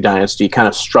you think of Dynasty kind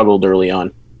of struggled early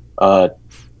on.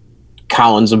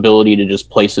 Colin's ability to just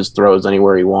place his throws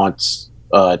anywhere he wants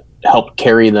helped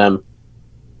carry them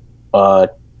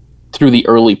through the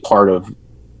early part of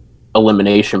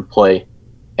elimination play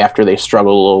after they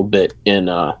struggled a little bit in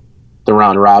the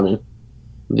round robin.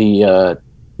 The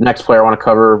next player I want to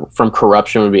cover from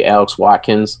Corruption would be Alex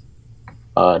Watkins.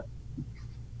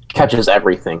 Catches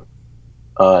everything.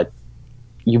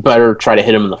 You better try to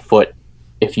hit him in the foot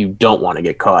if you don't want to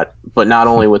get caught. But not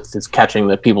only with his catching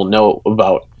that people know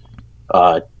about,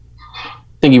 I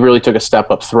think he really took a step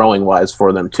up throwing-wise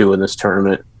for them, too, in this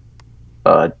tournament.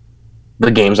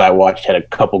 The games I watched had a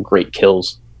couple great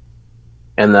kills.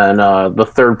 And then the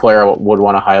third player I would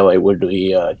want to highlight would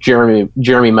be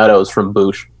Jeremy Meadows from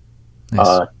Boosh.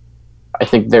 Nice. I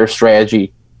think their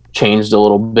strategy changed a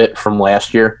little bit from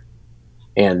last year.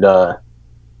 And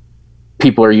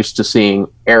people are used to seeing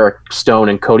Eric Stone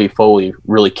and Cody Foley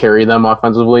really carry them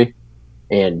offensively.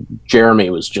 And Jeremy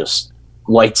was just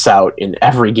lights out in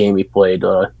every game he played.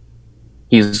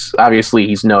 He's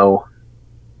no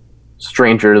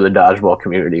stranger to the dodgeball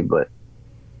community, but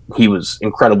he was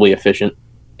incredibly efficient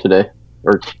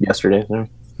yesterday. Sorry.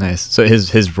 Nice. So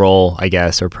his role, I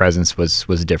guess, or presence was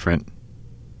different.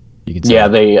 You can say.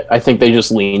 Yeah, I think they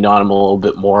just leaned on him a little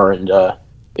bit more, and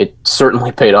it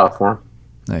certainly paid off for him.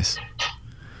 Nice.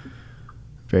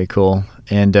 Very cool.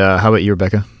 And how about you,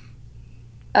 Rebecca?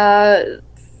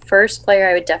 First player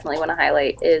I would definitely want to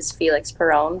highlight is Felix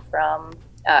Perrone from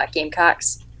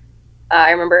Gamecocks.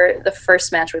 I remember the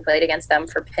first match we played against them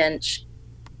for pinch.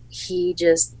 He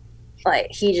just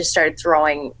started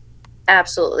throwing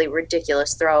absolutely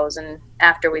ridiculous throws, and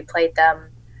after we played them,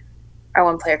 our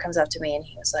one player comes up to me and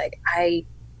he was like, I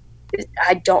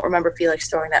don't remember Felix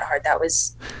throwing that hard. That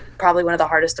was probably one of the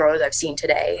hardest throws I've seen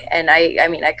today. And I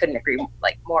mean, I couldn't agree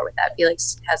more with that.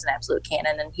 Felix has an absolute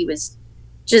cannon, and he was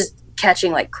just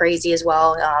catching like crazy as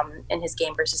well. In his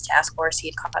game versus Task Force, he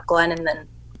had caught Glenn, and then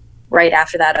right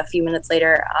after that, a few minutes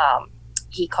later,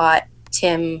 he caught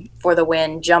Tim for the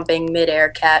win, jumping midair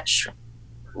catch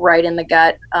right in the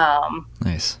gut.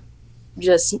 Nice.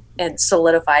 Just it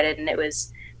solidified it, and it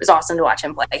was awesome to watch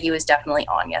him play. He was definitely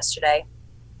on yesterday.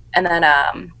 And then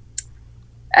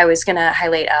I was going to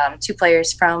highlight two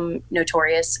players from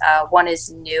Notorious. One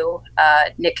is new,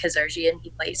 Nick Kazerjian. He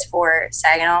plays for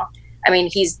Saginaw. I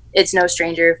mean, it's no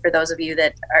stranger for those of you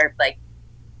that are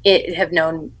have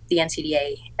known the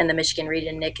NCDA and the Michigan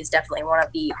region. Nick is definitely one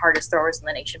of the hardest throwers in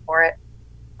the nation for it.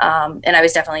 And I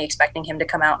was definitely expecting him to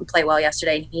come out and play well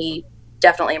yesterday. He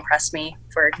definitely impressed me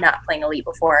for not playing elite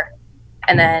before.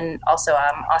 And then also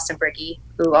Austin Bricky,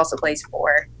 who also plays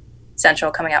for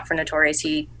Central, coming out for Notorious.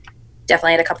 He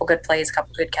definitely had a couple good plays, a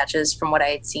couple good catches from what I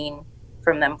had seen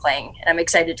from them playing. And I'm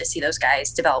excited to see those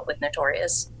guys develop with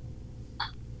Notorious.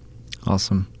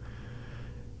 Awesome.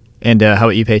 And how about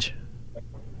you, Paige?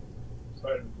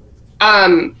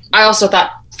 I also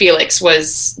thought Felix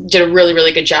did a really,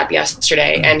 really good job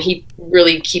yesterday, and he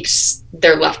really keeps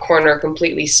their left corner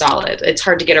completely solid. It's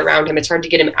hard to get around him. It's hard to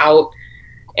get him out,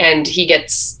 and he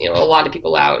gets a lot of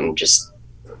people out, and just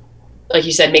like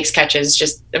you said, makes catches.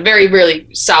 Just a very, really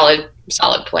solid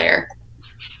player.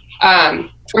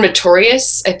 For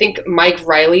Notorious, I think Mike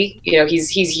Riley.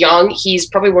 He's young. He's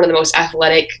probably one of the most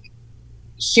athletic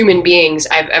human beings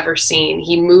I've ever seen.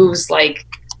 He moves like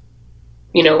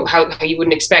how you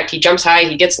wouldn't expect. He jumps high,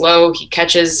 he gets low, he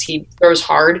catches, he throws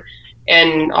hard,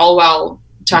 and all while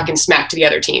talking smack to the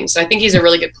other team. So I think he's a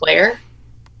really good player,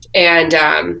 and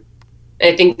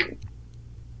I think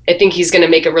he's going to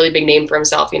make a really big name for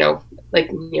himself. He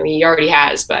already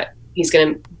has, but he's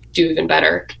going to do even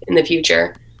better in the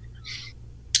future.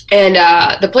 And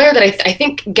the player that I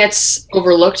think gets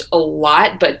overlooked a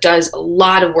lot, but does a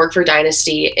lot of work for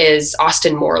Dynasty, is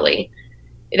Austin Morley.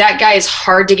 That guy is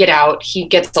hard to get out. He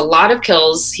gets a lot of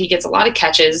kills. He gets a lot of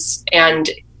catches, and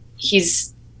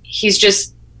he's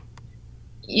just,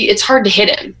 it's hard to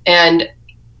hit him. And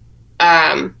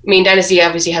Dynasty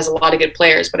obviously has a lot of good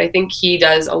players, but I think he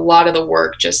does a lot of the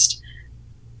work, just,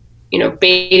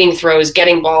 baiting throws,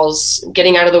 getting balls,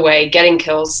 getting out of the way, getting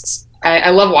kills. I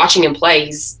love watching him play.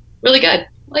 He's really good. I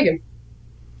like him.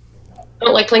 I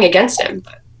don't like playing against him,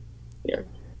 but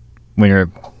when you're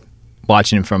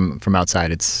watching him from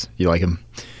outside, you like him.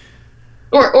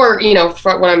 Or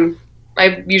when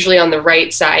I'm usually on the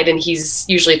right side, and he's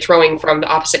usually throwing from the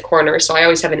opposite corner, so I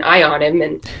always have an eye on him,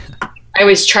 and I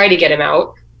always try to get him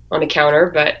out on a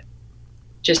counter, but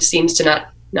just seems to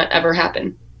not ever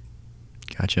happen.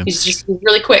 Gotcha. He's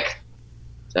really quick,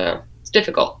 so it's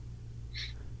difficult.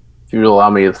 If you allow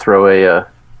me to throw a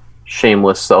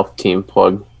shameless self-team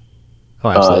plug. Oh,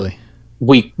 absolutely.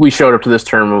 We showed up to this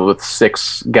tournament with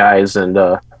 6 guys, and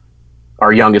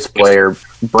our youngest player,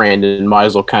 Brandon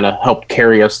Meisel, kind of helped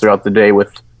carry us throughout the day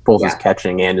with both his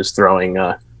catching and his throwing.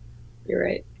 You're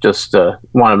right. Just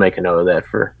want to make a note of that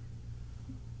for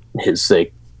his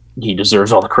sake. He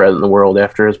deserves all the credit in the world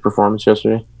after his performance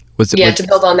yesterday. To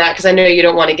build on that, because I know you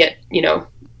don't want to get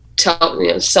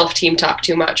self-team talk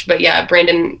too much, but yeah,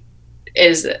 Brandon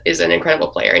is an incredible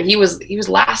player, and he was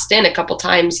last in a couple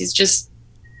times.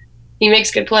 He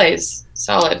makes good plays,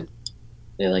 solid.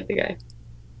 I like the guy.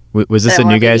 Was this a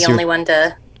new guy? The only one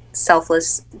to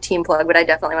selfless team plug, but I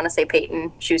definitely want to say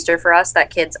Peyton Schuster for us. That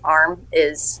kid's arm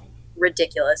is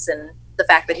ridiculous, and the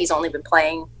fact that he's only been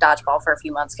playing dodgeball for a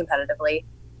few months competitively,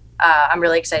 I'm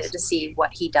really excited to see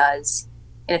what he does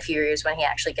in a few years when he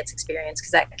actually gets experience,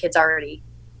 because that kid's already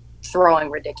throwing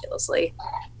ridiculously.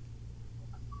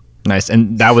 Nice.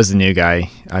 And that was the new guy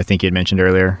I think you had mentioned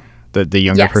earlier, the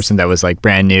younger person that was like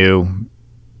brand new,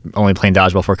 only playing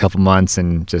dodgeball for a couple months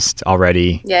and just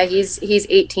already. Yeah, he's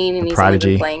 18 and he's only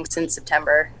been playing since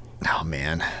September. Oh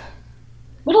man,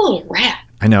 what a little rat.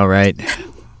 I know, right?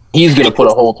 He's gonna put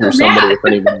a hole through somebody if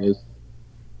anybody is.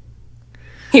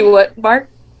 He what, Mark?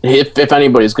 If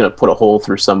anybody's gonna put a hole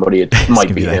through somebody, it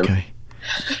might be him. Guy.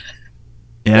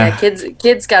 Yeah,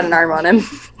 kid's got an arm on him.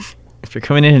 If you're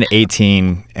coming in at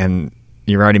 18 and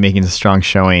you're already making a strong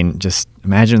showing, just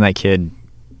imagine that kid.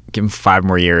 Give him 5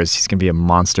 more years. He's gonna be a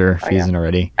monster if he isn't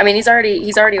already. I mean, he's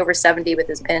already over 70 with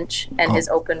his pinch, and his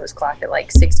open was clocked at like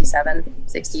 67,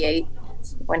 68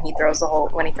 when he throws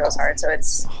hard. So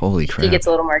it's holy crap. He gets a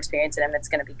little more experience in him. It's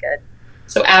gonna be good.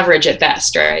 So average at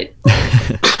best, right?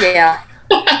 Yeah.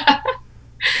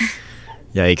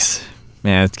 Yikes,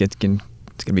 man! It's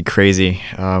gonna be crazy.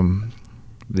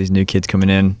 These new kids coming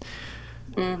in,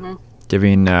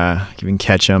 giving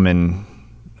Ketchum and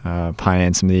Pine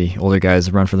and some of the older guys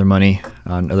a run for their money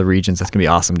on other regions. That's gonna be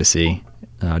awesome to see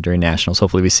during nationals.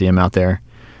 Hopefully, we see them out there.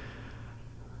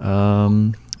 I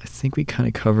think we kind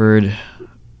of covered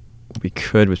what we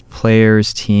could with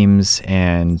players, teams,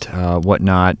 and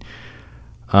whatnot.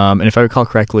 And if I recall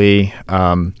correctly,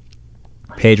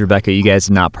 Paige, Rebecca, you guys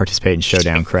did not participate in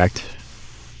Showdown, correct?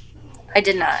 I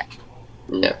did not.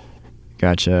 No.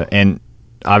 Gotcha. And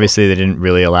obviously, they didn't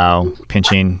really allow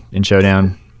pinching in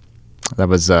Showdown. That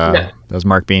was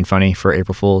Mark being funny for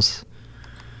April Fools.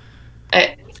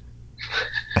 I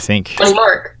think. Funny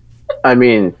Mark. I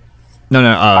mean, no.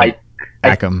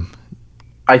 Ackham.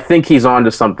 I think he's on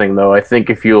to something, though. I think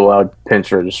if you allowed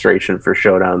pinch registration for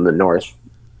Showdown in the North,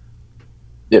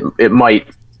 it might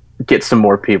get some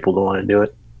more people to want to do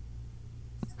it.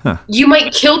 Huh. You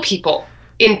might kill people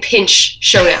in pinch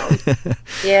Showdown.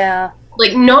 Yeah.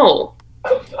 Like, no.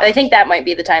 I think that might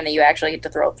be the time that you actually get to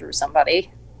throw through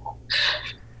somebody.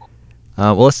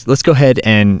 Well, let's go ahead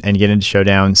and get into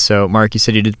Showdown. So, Mark, you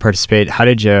said you did participate. How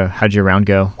did your round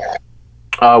go?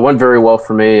 Went very well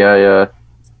for me. I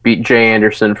beat Jay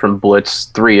Anderson from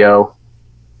Blitz 3-0,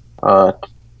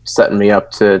 setting me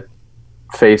up to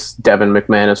face Devin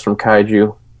McManus from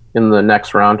Kaiju in the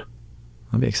next round.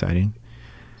 That'll be exciting.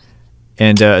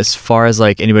 And as far as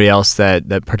like anybody else that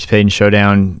participated in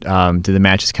Showdown, did the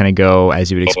matches kind of go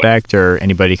as you would expect, or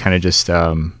anybody kind of just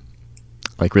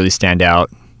like really stand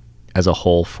out as a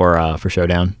whole for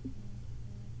Showdown?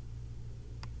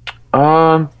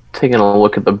 Taking a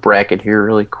look at the bracket here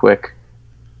really quick.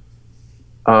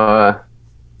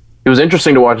 It was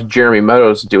interesting to watch Jeremy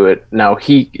Meadows do it. Now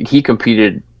he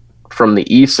competed from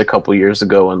the East a couple years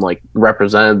ago and like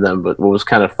represented them, but what was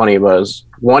kind of funny about it is,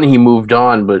 one, he moved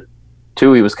on, but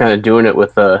two, he was kind of doing it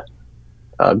with a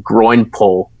groin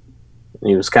pull.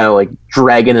 He was kind of like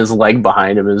dragging his leg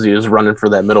behind him as he was running for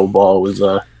that middle ball. It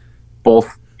was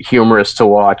both humorous to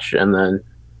watch and then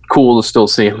cool to still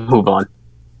see him move on.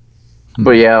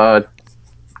 But yeah,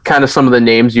 kind of some of the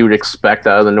names you would expect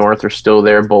out of the North are still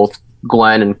there. Both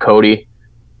Glenn and Cody,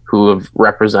 who have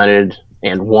represented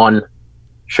and won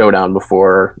Showdown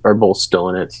before, are both still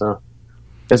in it. So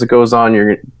as it goes on,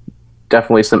 you're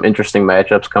definitely some interesting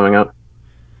matchups coming up.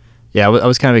 Yeah, I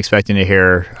was kind of expecting to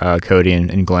hear Cody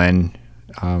and Glenn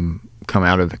come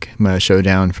out of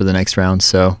Showdown for the next round.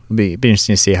 So it'll be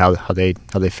interesting to see how they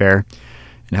fare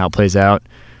and how it plays out.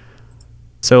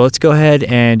 So let's go ahead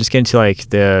and just get into like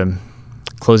the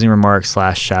closing remarks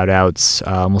 / shout outs.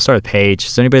 We'll start with Paige.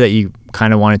 Is there anybody that you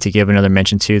kind of wanted to give another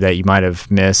mention to that you might have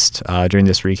missed during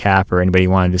this recap, or anybody you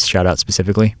wanted to shout out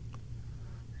specifically?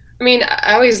 I mean,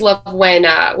 I always love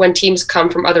when teams come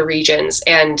from other regions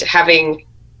and having,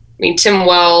 Tim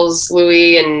Wells,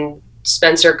 Louis, and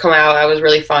Spencer come out, that was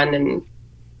really fun, and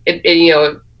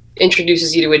it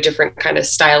introduces you to a different kind of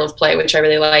style of play, which I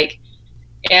really like.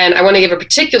 And I want to give a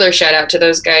particular shout out to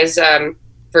those guys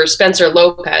for Spencer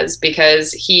Lopez,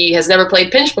 because he has never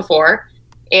played pinch before,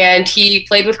 and he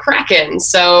played with Kraken.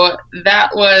 So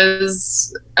that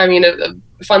was,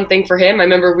 a fun thing for him. I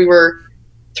remember we were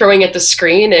throwing at the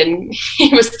screen, and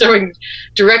he was throwing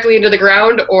directly into the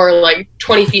ground or like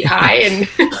 20 feet high. And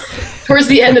towards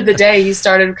the end of the day, he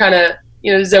started kind of,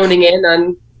 zoning in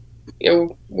on,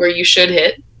 where you should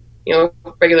hit,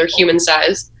 regular human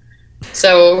size.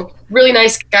 So really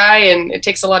nice guy, and it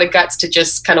takes a lot of guts to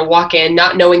just kind of walk in,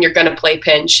 not knowing you're going to play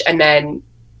pinch, and then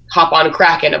hop on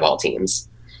Kraken of all teams.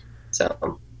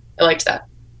 So I liked that.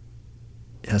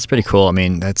 Yeah, that's pretty cool.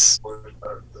 That's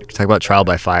talk about trial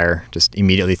by fire, just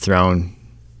immediately thrown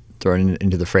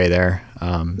into the fray there.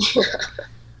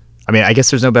 I guess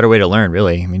there's no better way to learn,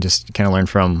 really. Just kind of learn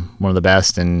from one of the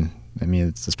best, and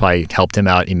it's probably helped him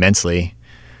out immensely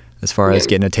as far as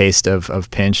getting a taste of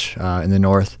pinch in the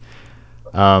North.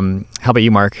 How about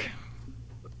you, Mark?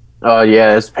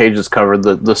 As Paige has covered,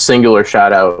 the singular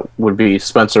shout out would be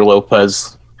Spencer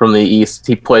Lopez from the East.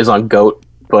 He plays on GOAT,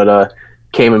 but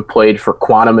came and played for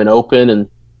Quantum and Open and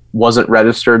wasn't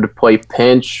registered to play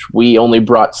pinch. We only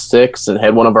brought 6 and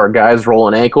had one of our guys roll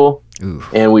an ankle. Ooh.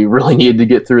 And we really needed to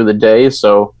get through the day.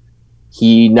 So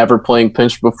he, never playing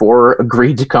pinch before,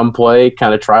 agreed to come play,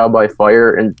 kind of trial by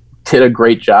fire, and did a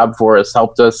great job for us,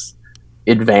 helped us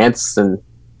advance, and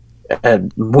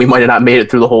we might have not made it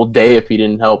through the whole day if he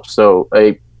didn't help. So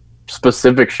a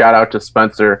specific shout out to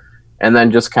Spencer. And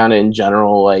then just kind of in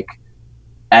general, like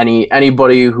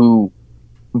anybody who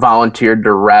volunteered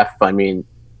to ref,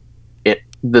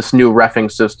 this new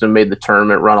reffing system made the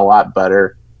tournament run a lot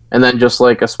better. And then just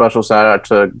like a special shout out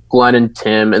to Glenn and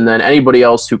Tim, and then anybody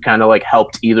else who kind of like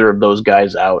helped either of those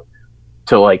guys out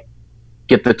to like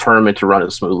get the tournament to run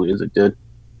as smoothly as it did.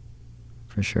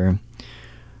 For sure.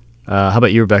 How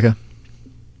about you, Rebecca?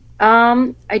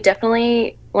 I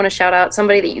definitely want to shout out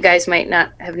somebody that you guys might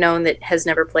not have known that has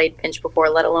never played pinch before,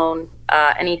 let alone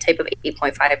any type of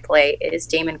 8.5 play, is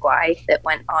Damon Guai that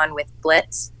went on with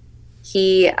Blitz.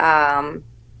 He,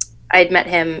 I'd met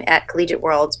him at Collegiate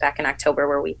Worlds back in October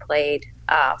where we played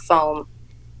foam.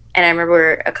 And I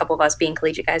remember a couple of us being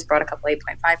collegiate guys brought a couple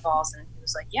 8.5 balls, and he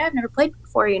was like, yeah, I've never played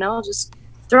before, just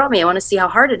throw at me. I want to see how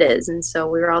hard it is. And so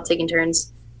we were all taking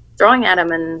turns throwing at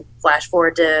him, and flash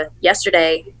forward to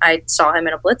yesterday, I saw him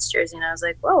in a Blitz jersey, and I was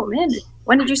like, whoa, man,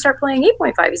 when did you start playing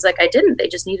 8.5? He's like, I didn't. They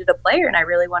just needed a player, and I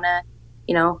really want to,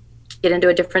 get into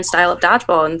a different style of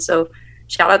dodgeball. And so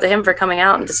shout out to him for coming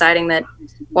out and deciding that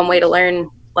one way to learn,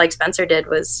 like Spencer did,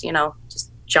 was,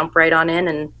 just jump right on in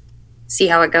and see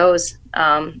how it goes.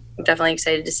 I'm definitely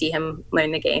excited to see him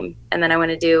learn the game. And then I want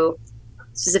to do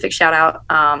a specific shout out.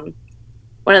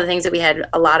 One of the things that we had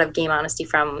a lot of game honesty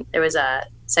from, there was a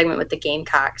segment with the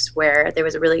Gamecocks where there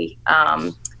was a really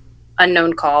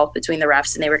unknown call between the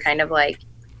refs, and they were kind of like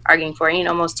arguing for it.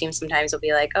 Most teams sometimes will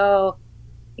be like, oh,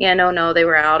 yeah, no, they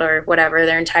were out or whatever.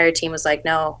 Their entire team was like,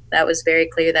 no, that was very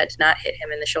clear. That did not hit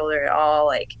him in the shoulder at all.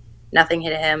 Like, nothing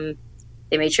hit him.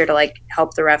 They made sure to like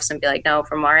help the refs and be like, no,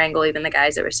 from our angle, even the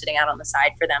guys that were sitting out on the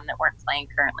side for them that weren't playing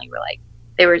currently were like,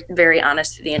 they were very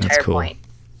honest through the entire point.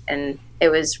 And it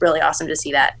was really awesome to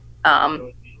see that.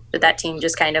 But that team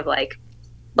just kind of like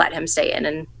let him stay in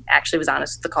and actually was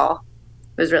honest with the call.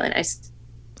 It was really nice.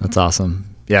 That's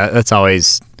awesome. Yeah, that's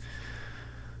always,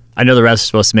 I know the refs are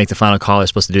supposed to make the final call. They're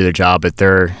supposed to do their job, but it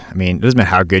doesn't matter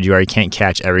how good you are. You can't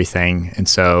catch everything. And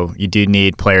so you do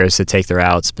need players to take their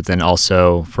outs, but then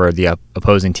also for the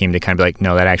opposing team to kind of be like,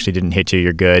 no, that actually didn't hit you.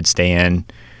 You're good. Stay in.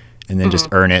 And then just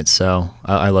earn it. So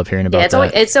I love hearing about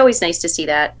that. It's always nice to see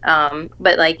that.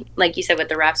 But like you said with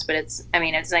the refs, but it's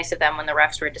nice of them when the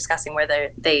refs were discussing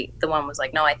whether the one was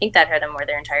like, no, I think that hurt him, where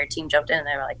their entire team jumped in and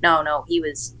they were like, no,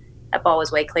 that ball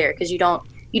was way clear. Because you don't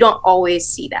always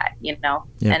see that, Yeah.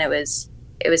 And it was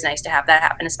nice to have that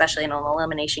happen, especially in an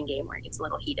elimination game where it gets a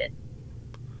little heated.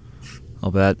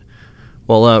 I'll bet.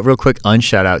 Well, real quick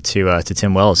unshout out to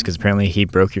Tim Wells, because apparently he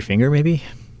broke your finger, maybe?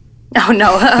 Oh,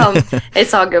 no.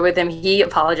 It's all good with him. He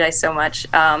apologized so much.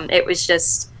 It was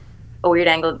just a weird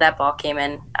angle that ball came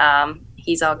in.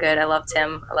 He's all good. I love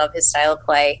Tim. I love his style of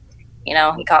play.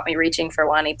 He caught me reaching for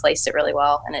one. He placed it really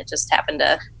well, and it just happened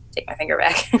to take my finger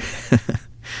back.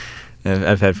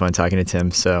 I've had fun talking to Tim,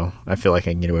 so I feel like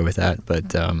I can get away with that.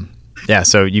 But, yeah,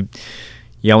 so you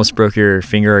almost broke your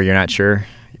finger, or you're not sure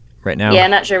right now? Yeah,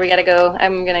 not sure. We got to go.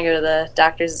 I'm going to go to the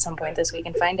doctors at some point this week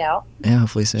and find out. Yeah,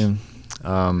 hopefully soon.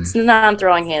 It's not on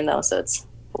throwing hand though, so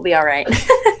we'll be all right. That's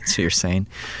what you're saying.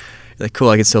 You're like, cool,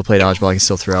 I can still play dodgeball, I can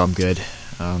still throw, I'm good.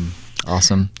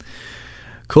 Awesome.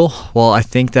 Cool. Well, I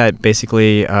think that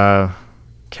basically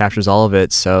captures all of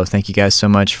it. So thank you guys so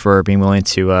much for being willing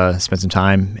to spend some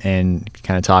time and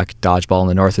kind of talk dodgeball in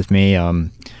the North with me.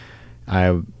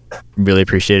 I really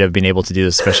appreciate being able to do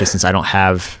this, especially since I don't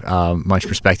have much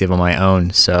perspective on my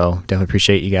own. So definitely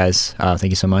appreciate you guys. Thank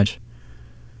you so much.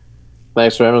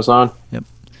 Thanks for having us on. Yep.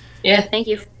 Yeah. Thank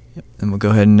you. Yep. And we'll go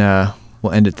ahead and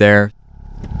we'll end it there.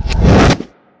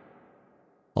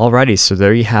 Alrighty, so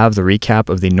there you have the recap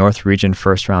of the North Region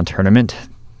First Round Tournament.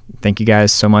 Thank you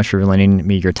guys so much for lending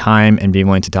me your time and being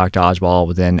willing to talk dodgeball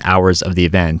within hours of the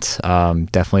event.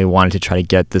 Definitely wanted to try to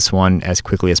get this one as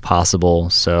quickly as possible.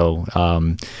 So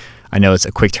I know it's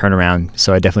a quick turnaround,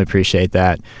 so I definitely appreciate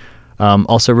that.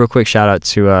 Also, real quick shout out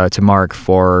to Mark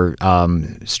for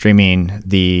streaming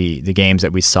the games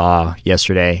that we saw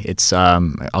yesterday. It's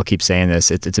I'll keep saying this.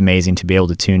 It's amazing to be able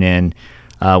to tune in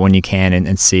when you can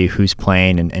and see who's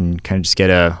playing and kind of just get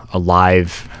a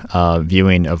live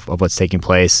viewing of what's taking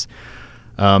place.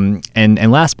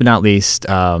 And last but not least,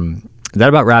 that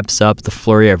about wraps up the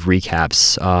flurry of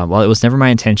recaps. While it was never my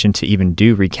intention to even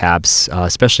do recaps,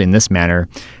 especially in this manner,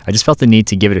 I just felt the need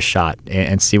to give it a shot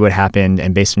and see what happened.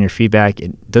 And based on your feedback,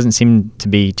 it doesn't seem to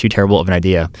be too terrible of an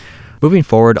idea. Moving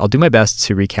forward, I'll do my best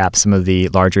to recap some of the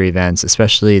larger events,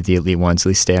 especially the elite ones, at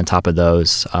least stay on top of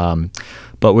those.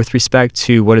 But with respect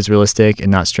to what is realistic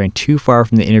and not straying too far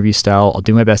from the interview style, I'll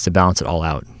do my best to balance it all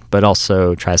out, but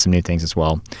also try some new things as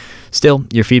well. Still,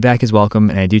 your feedback is welcome,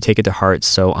 and I do take it to heart.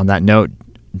 So on that note,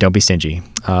 don't be stingy.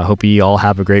 Hope you all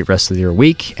have a great rest of your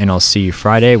week, and I'll see you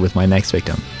Friday with my next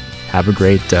victim. Have a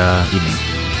great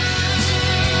evening.